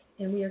break,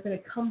 and we are going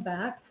to come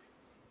back,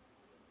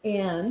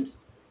 and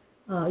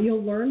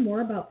you'll learn more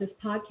about this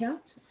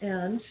podcast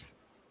and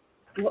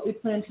what we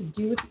plan to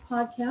do with the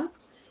podcast,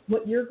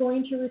 what you're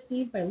going to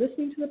receive by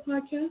listening to the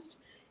podcast,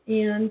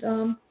 and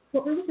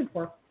what we're looking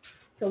for.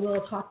 So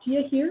we'll talk to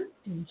you here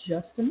in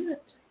just a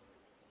minute.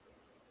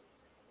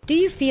 Do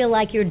you feel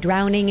like you're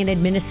drowning in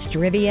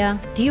administrivia?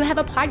 Do you have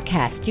a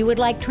podcast you would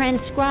like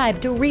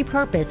transcribed to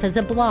repurpose as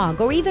a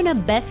blog or even a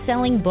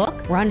best-selling book?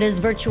 Rhonda's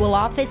Virtual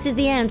Office is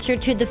the answer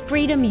to the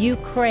freedom you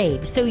crave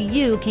so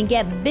you can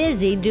get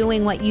busy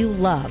doing what you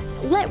love.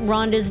 Let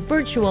Rhonda's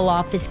Virtual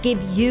Office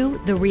give you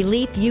the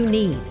relief you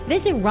need.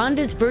 Visit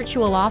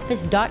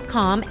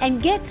rhondasvirtualoffice.com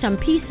and get some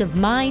peace of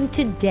mind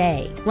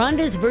today.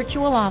 Rhonda's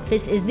Virtual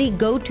Office is the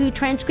go-to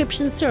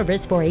transcription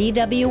service for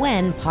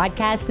EWN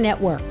Podcast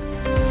Network.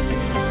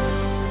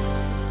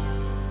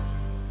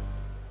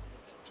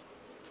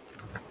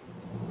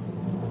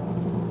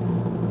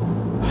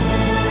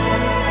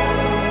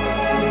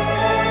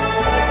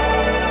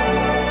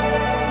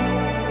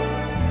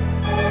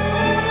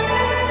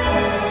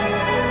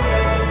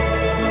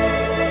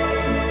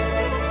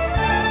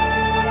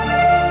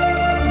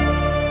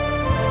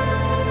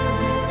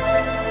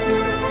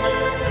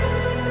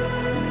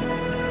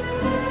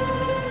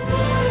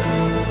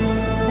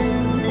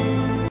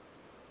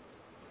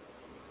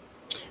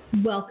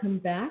 Welcome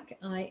back.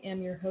 I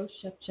am your host,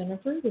 Chef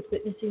Jennifer, with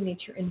Witnessing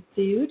Nature in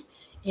Food,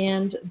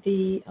 and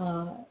the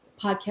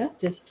podcast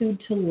is Food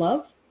to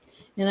Love.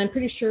 And I'm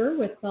pretty sure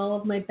with all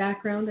of my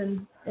background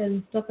and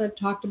stuff I've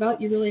talked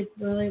about, you really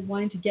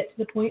wanting to get to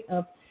the point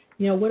of,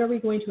 what are we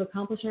going to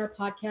accomplish in our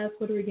podcast?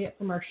 What do we get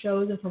from our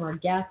shows and from our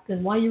guests,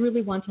 and why you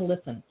really want to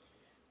listen?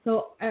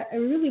 So I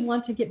really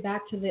want to get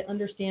back to the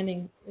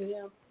understanding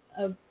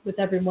with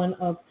everyone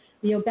of,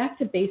 back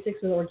to basics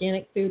with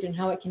organic food and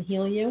how it can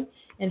heal you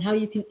and how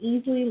you can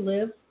easily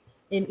live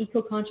an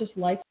eco-conscious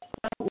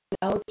lifestyle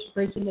without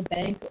breaking the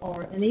bank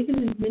and even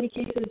in many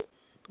cases,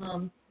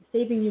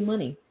 saving you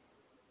money.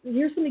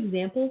 Here's some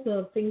examples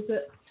of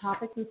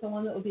topics and so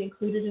on that will be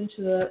included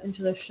into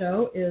the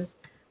show is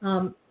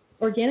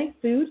organic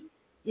food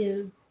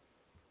is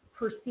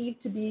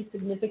perceived to be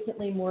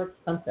significantly more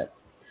expensive.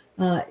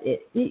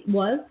 It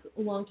was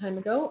a long time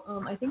ago.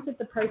 I think that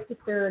the price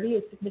disparity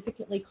is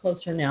significantly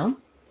closer now.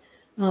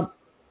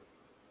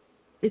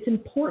 It's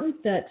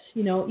important that,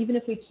 even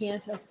if we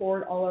can't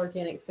afford all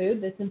organic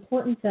food, it's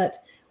important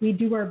that we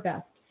do our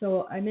best.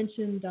 So I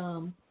mentioned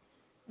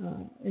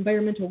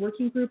Environmental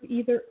Working Group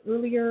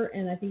earlier,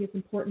 and I think it's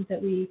important that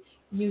we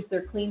use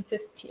their Clean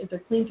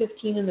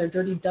 15 and their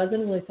Dirty Dozen,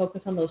 really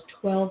focus on those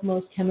 12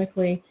 most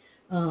chemically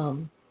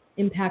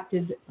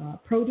impacted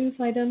produce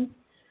items,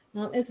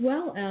 as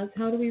well as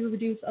how do we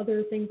reduce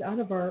other things out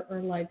of our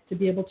lives to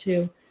be able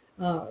to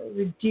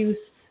reduce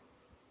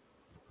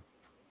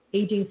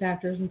aging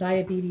factors and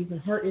diabetes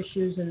and heart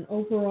issues and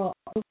overall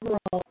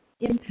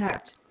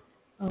impact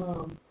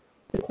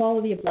the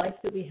quality of life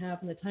that we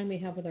have and the time we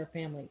have with our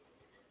families.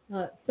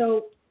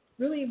 So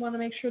really want to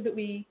make sure that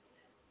we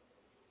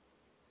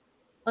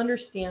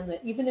understand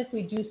that even if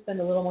we do spend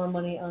a little more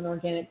money on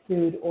organic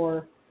food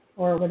or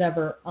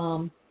whatever,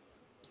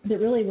 that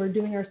really we're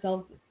doing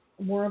ourselves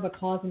more of a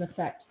cause and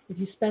effect. If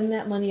you spend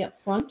that money up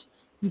front,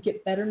 you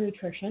get better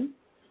nutrition.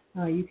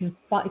 If you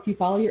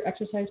follow your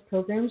exercise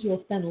programs, you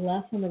will spend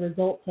less on the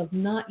results of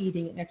not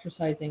eating and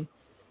exercising.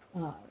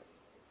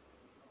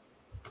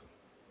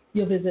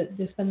 You'll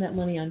spend that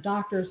money on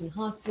doctors and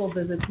hospital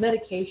visits,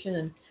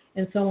 medication,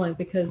 and so on,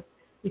 because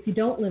if you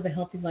don't live a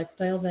healthy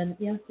lifestyle, then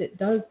yes, it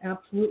does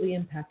absolutely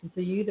impact. And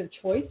so you either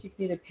choice, you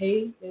can either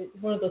pay, it's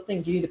one of those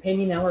things, you either pay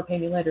me now or pay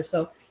me later.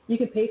 So you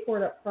can pay for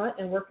it up front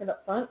and work it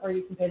up front, or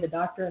you can pay the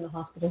doctor and the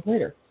hospitals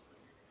later.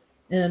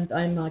 And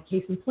I'm a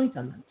case in point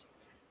on that.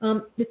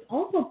 It's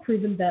also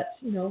proven that,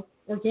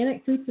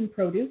 organic fruits and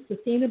produce,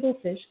 sustainable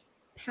fish,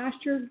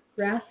 pastured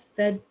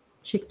grass-fed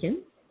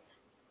chicken,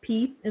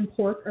 beef, and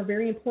pork are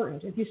very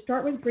important. If you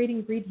start with great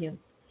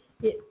ingredients,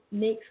 it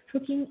makes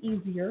cooking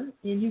easier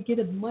and you get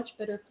a much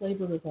better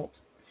flavor result,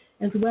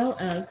 as well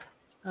as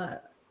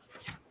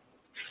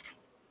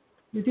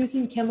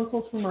reducing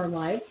chemicals from our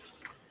lives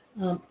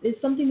is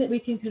something that we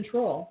can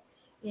control.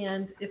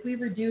 And if we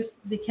reduce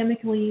the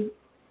chemicals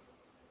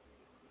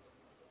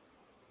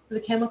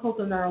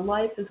in our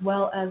life as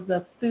well as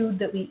the food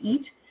that we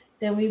eat,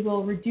 then we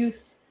will reduce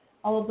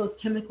all of those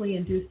chemically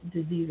induced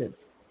diseases.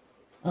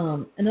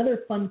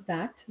 Another fun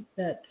fact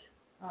that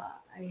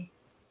I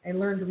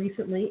learned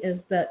recently is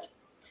that,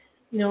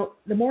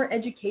 the more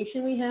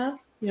education we have,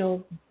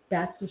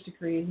 bachelor's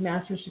degrees,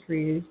 master's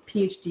degrees,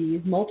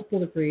 PhDs, multiple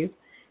degrees,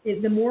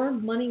 the more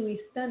money we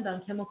spend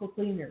on chemical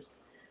cleaners.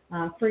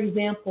 For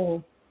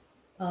example,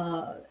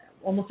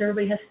 almost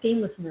everybody has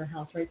stainless in their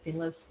house, right?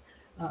 Stainless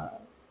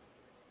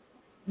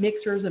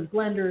mixers and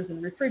blenders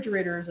and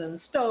refrigerators and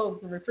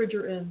stoves and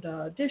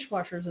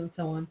dishwashers and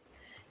so on.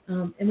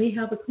 And we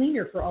have a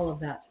cleaner for all of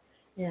that.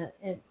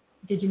 And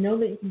did you know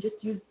that you can just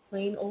use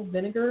plain old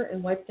vinegar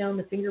and wipe down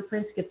the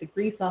fingerprints, get the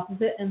grease off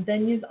of it, and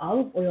then use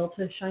olive oil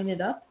to shine it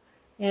up?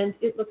 And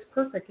it looks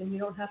perfect, and you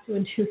don't have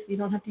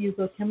to use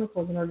those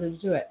chemicals in order to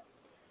do it.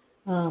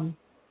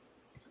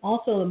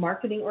 Also, the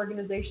marketing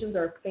organizations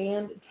are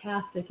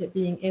fantastic at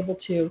being able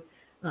to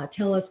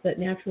tell us that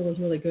natural is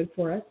really good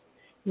for us,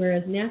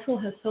 whereas natural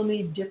has so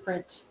many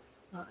different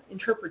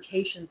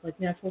interpretations. Like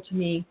natural to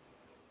me,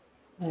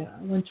 I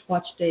once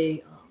watched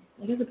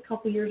I guess it's a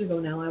couple years ago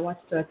now, I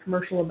watched a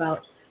commercial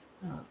about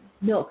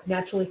milk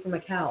naturally from a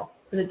cow,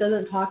 but it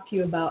doesn't talk to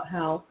you about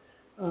how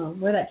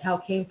where that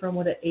cow came from,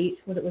 what it ate,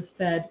 what it was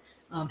fed,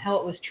 how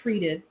it was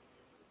treated,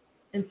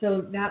 and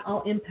so that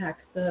all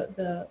impacts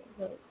the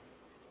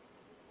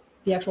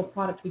actual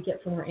product we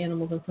get from our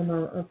animals and from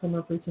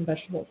our fruits and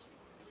vegetables.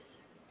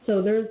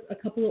 So there's a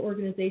couple of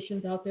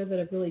organizations out there that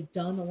have really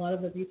done a lot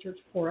of the research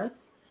for us.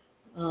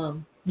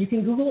 You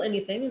can Google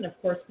anything, and of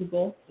course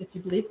Google, if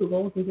you believe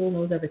Google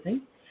knows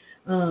everything.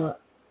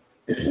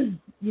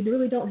 You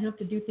really don't have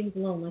to do things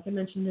alone. Like I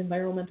mentioned, the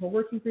Environmental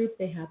Working Group,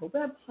 they have a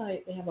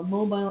website, they have a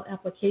mobile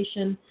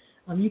application.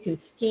 You can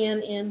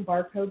scan in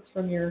barcodes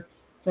from your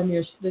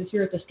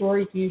here at the store.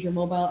 You can use your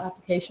mobile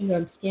application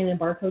to scan in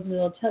barcodes, and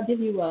it'll give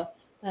you a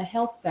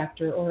health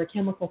factor or a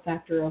chemical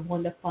factor of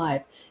 1 to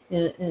 5,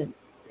 and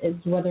is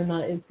whether or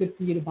not it's good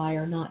for you to buy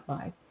or not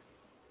buy.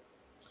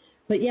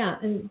 But yeah,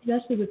 and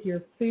especially with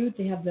your food,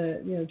 they have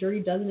the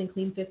Dirty Dozen and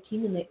Clean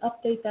 15, and they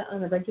update that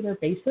on a regular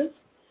basis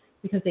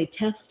because they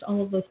test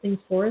all of those things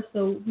for us.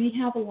 So we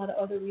have a lot of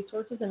other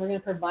resources, and we're going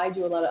to provide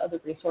you a lot of other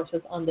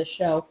resources on this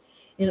show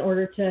in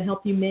order to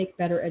help you make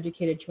better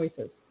educated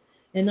choices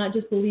and not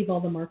just believe all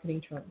the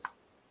marketing terms.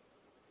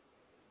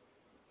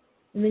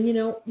 And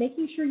then,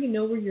 making sure you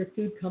know where your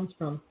food comes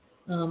from.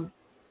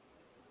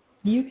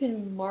 You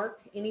can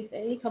mark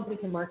any company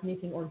can mark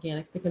anything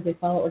organic because they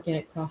follow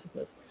organic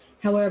processes.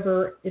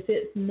 However, if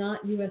it's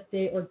not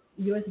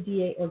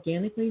USDA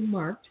organically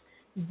marked,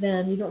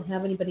 then you don't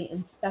have anybody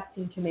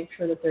inspecting to make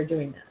sure that they're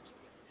doing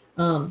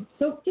that.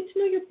 So get to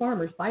know your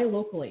farmers. Buy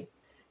locally.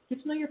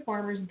 Get to know your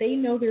farmers. They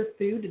know their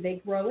food.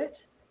 They grow it.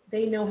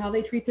 They know how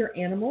they treat their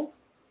animals.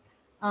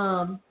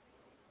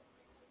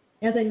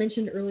 As I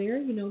mentioned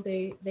earlier,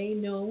 they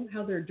know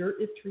how their dirt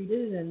is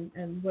treated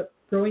and what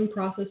growing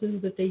processes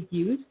that they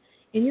use.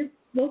 And your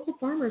local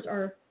farmers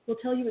will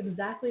tell you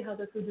exactly how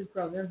their food is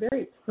grown. They're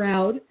very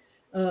proud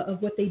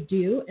of what they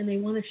do, and they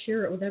want to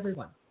share it with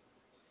everyone.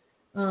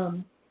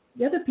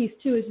 The other piece,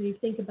 too, is you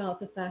think about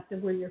the fact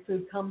of where your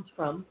food comes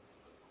from.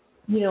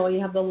 You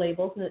have the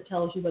labels, and it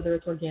tells you whether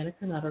it's organic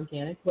or not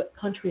organic, what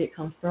country it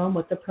comes from,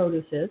 what the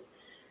produce is.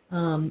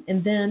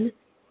 And then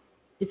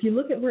if you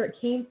look at where it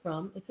came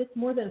from, if it's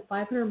more than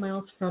 500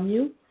 miles from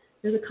you,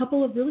 there's a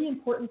couple of really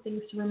important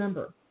things to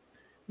remember.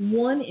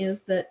 One is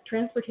that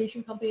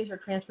transportation companies are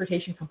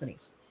transportation companies.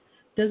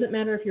 Doesn't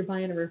matter if you're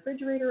buying a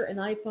refrigerator, an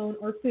iPhone,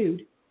 or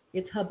food,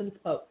 it's hub and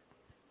spoke.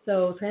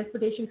 So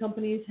transportation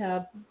companies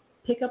have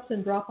pickups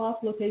and drop-off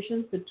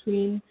locations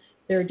between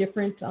their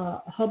different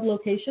hub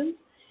locations,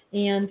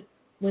 and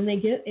when they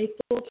get a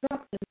full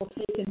truck, then they'll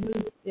take and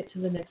move it to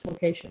the next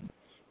location.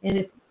 And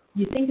if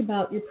you think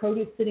about your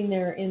produce sitting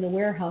there in the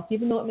warehouse,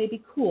 even though it may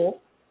be cooled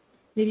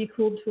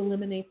to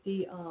eliminate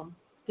the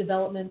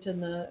development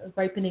and the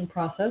ripening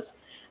process,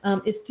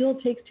 it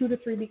still takes 2 to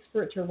 3 weeks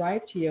for it to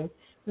arrive to you.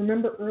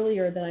 Remember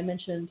earlier that I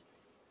mentioned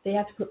they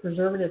have to put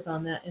preservatives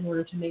on that in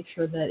order to make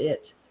sure that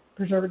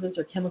preservatives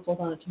or chemicals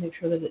on it to make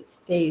sure that it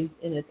stays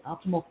in its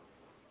optimal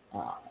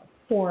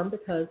form,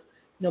 because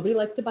nobody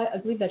likes to buy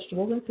ugly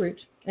vegetables and fruit,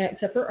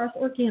 except for us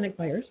organic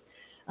buyers.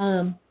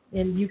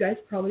 And you guys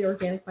probably are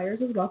organic buyers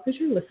as well because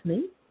you're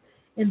listening.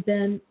 And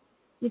then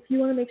if you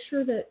want to make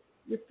sure that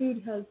your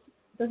food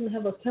doesn't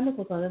have those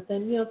chemicals on it,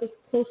 then, the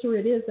closer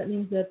it is, that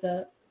means that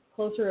the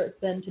closer it's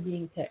been to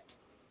being picked.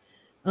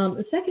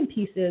 The second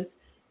piece is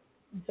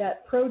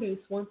that produce,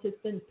 once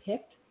it's been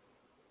picked,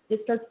 it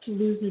starts to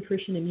lose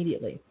nutrition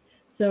immediately.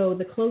 So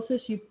the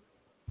closest you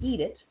eat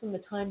it from the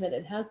time that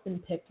it has been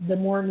picked, the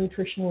more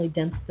nutritionally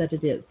dense that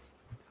it is.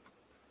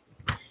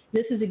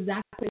 This is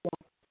exactly why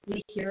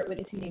we here at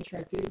Witnessing Nature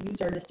and Food use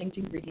our distinct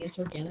ingredients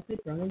organically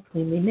grown and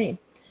cleanly made.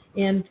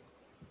 And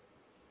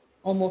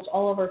almost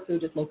all of our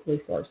food is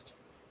locally sourced.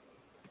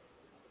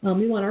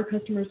 We want our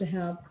customers to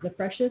have the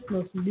freshest,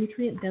 most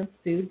nutrient-dense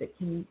food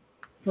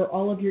for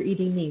all of your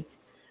eating needs.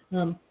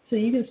 So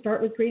you can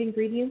start with great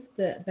ingredients,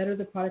 the better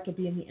the product will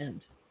be in the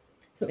end.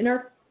 So in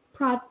our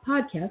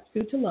podcast,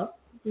 Food to Love,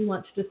 we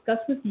want to discuss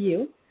with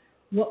you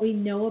what we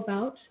know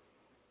about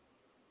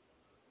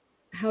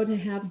how to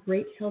have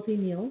great, healthy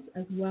meals,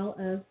 as well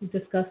as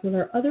discuss with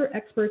our other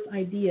experts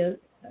ideas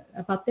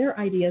about their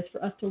ideas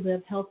for us to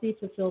live healthy,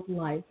 fulfilled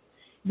lives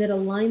that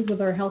aligns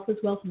with our health is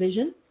wealth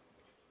vision.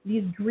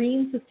 These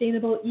green,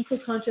 sustainable,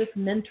 eco-conscious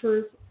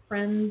mentors,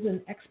 friends,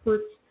 and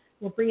experts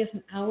will bring us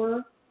an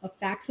hour of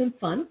facts and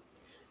fun.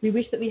 We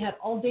wish that we had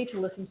all day to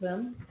listen to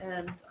them,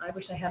 and I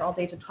wish I had all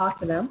day to talk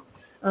to them.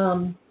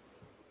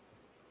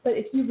 But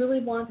if you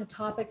really want a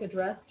topic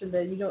addressed or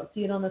that you don't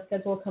see it on the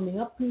schedule coming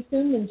up pretty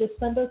soon, then just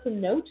send us a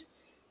note,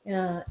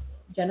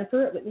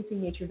 Jennifer at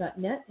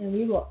witnessingnature.net, and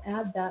we will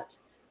add that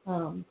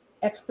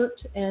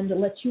expert and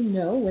let you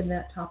know when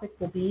that topic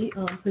will be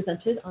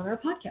presented on our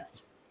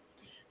podcast.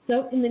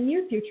 So in the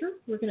near future,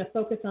 we're going to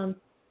focus on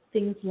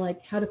things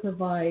like how to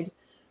provide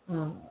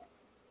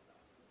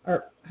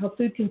how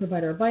food can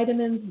provide our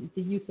vitamins,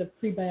 the use of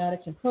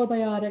prebiotics and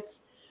probiotics.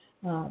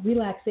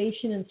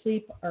 Relaxation and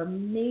sleep are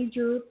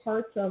major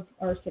parts of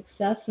our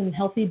success in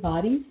healthy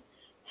bodies.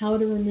 How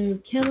to remove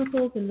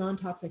chemicals and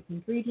non-toxic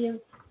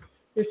ingredients.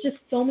 There's just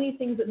so many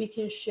things that we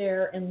can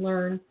share and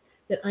learn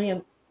that I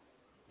am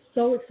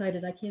so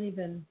excited. I can't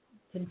even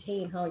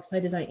contain how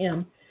excited I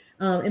am.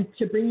 And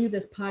to bring you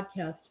this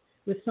podcast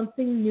with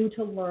something new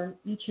to learn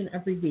each and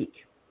every week.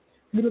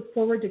 We look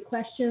forward to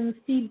questions,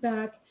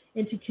 feedback,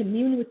 and to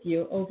commune with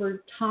you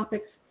over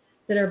topics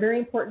that are very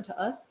important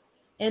to us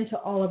and to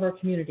all of our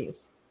communities.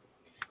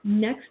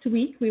 Next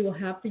week, we will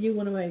have for you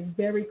one of my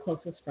very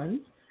closest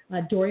friends,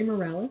 Dori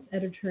Morales,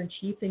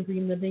 Editor-in-Chief in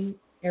Green Living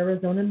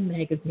Arizona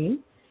magazine.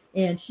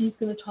 And she's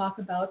going to talk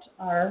about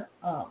our,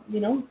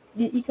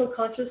 the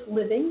eco-conscious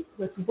living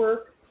with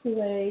work,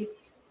 play,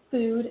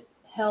 food,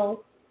 health.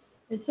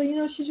 And so,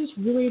 she's just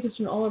really just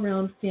an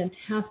all-around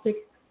fantastic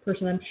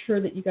person. I'm sure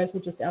that you guys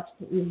will just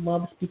absolutely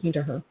love speaking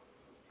to her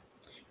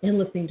and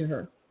listening to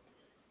her.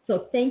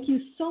 So thank you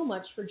so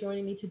much for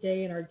joining me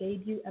today in our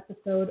debut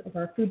episode of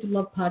our Food to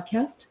Love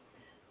podcast.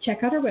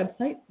 Check out our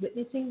website,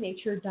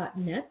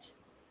 witnessingnature.net,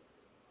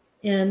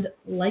 and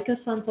like us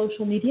on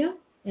social media,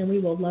 and we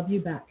will love you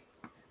back.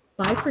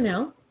 Bye for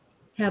now.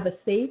 Have a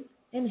safe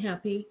and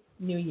happy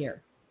New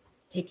Year.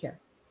 Take care.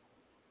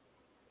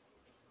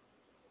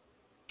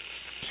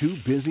 Too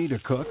busy to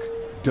cook?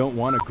 Don't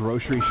want to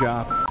grocery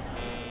shop?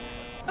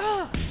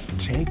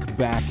 Take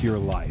back your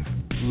life.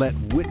 Let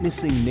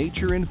Witnessing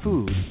Nature and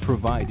Food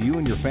provide you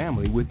and your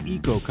family with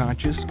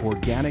eco-conscious,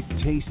 organic,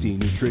 tasty,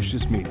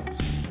 nutritious meals.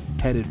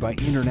 Headed by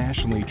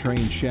internationally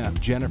trained chef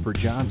Jennifer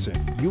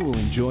Johnson, you will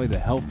enjoy the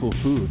healthful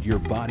food your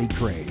body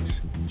craves.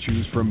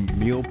 Choose from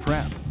meal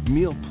prep,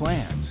 meal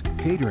plans,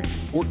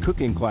 catering, or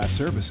cooking class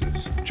services.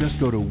 Just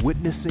go to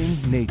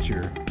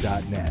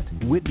witnessingnature.net.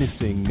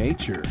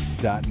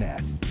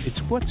 Witnessingnature.net.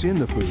 It's what's in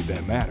the food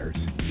that matters.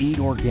 Eat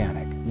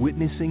organic.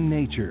 Witnessing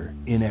nature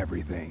in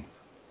everything.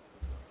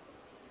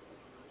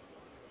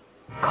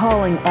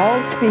 Calling all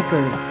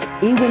speakers.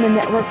 eWomen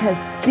Network has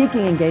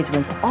speaking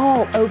engagements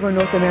all over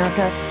North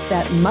America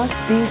that must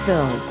be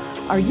filled.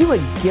 Are you a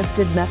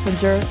gifted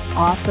messenger,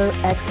 author,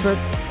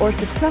 expert, or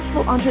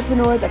successful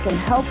entrepreneur that can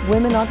help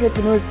women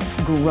entrepreneurs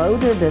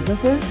grow their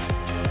businesses?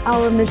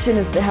 Our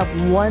mission is to help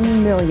 1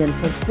 million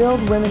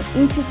fulfilled women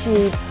each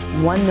achieve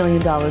 $1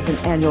 million in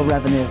annual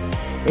revenue.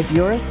 If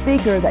you're a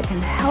speaker that can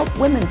help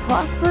women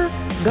prosper,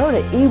 go to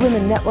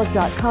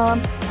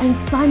eWomenNetwork.com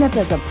and sign up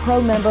as a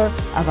pro member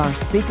of our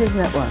Speakers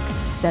Network.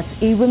 That's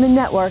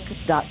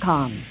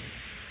eWomenNetwork.com.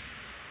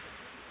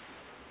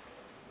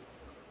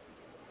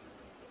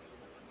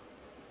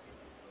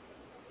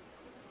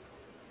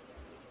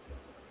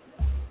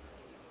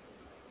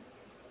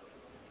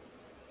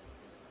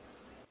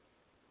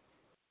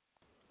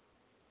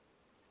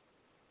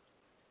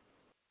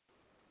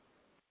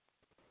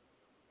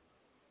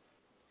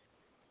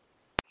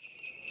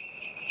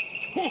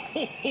 Ho,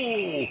 ho,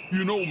 ho!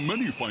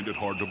 Many find it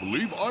hard to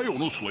believe I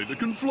own a sleigh that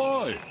can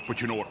fly.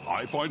 But you know what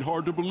I find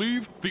hard to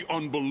believe? The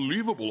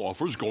unbelievable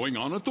offers going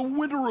on at the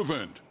winter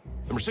event.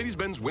 The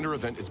Mercedes-Benz Winter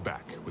Event is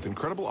back with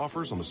incredible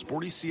offers on the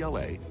sporty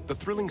CLA, the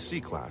thrilling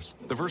C-Class,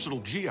 the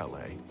versatile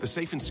GLA, the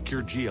safe and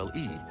secure GLE,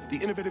 the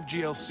innovative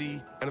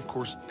GLC, and of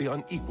course, the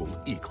unequaled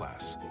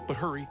E-Class. But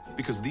hurry,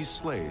 because these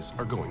sleighs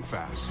are going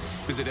fast.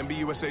 Visit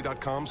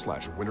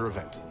MBUSA.com/winter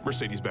event.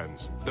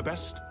 Mercedes-Benz, the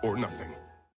best or nothing.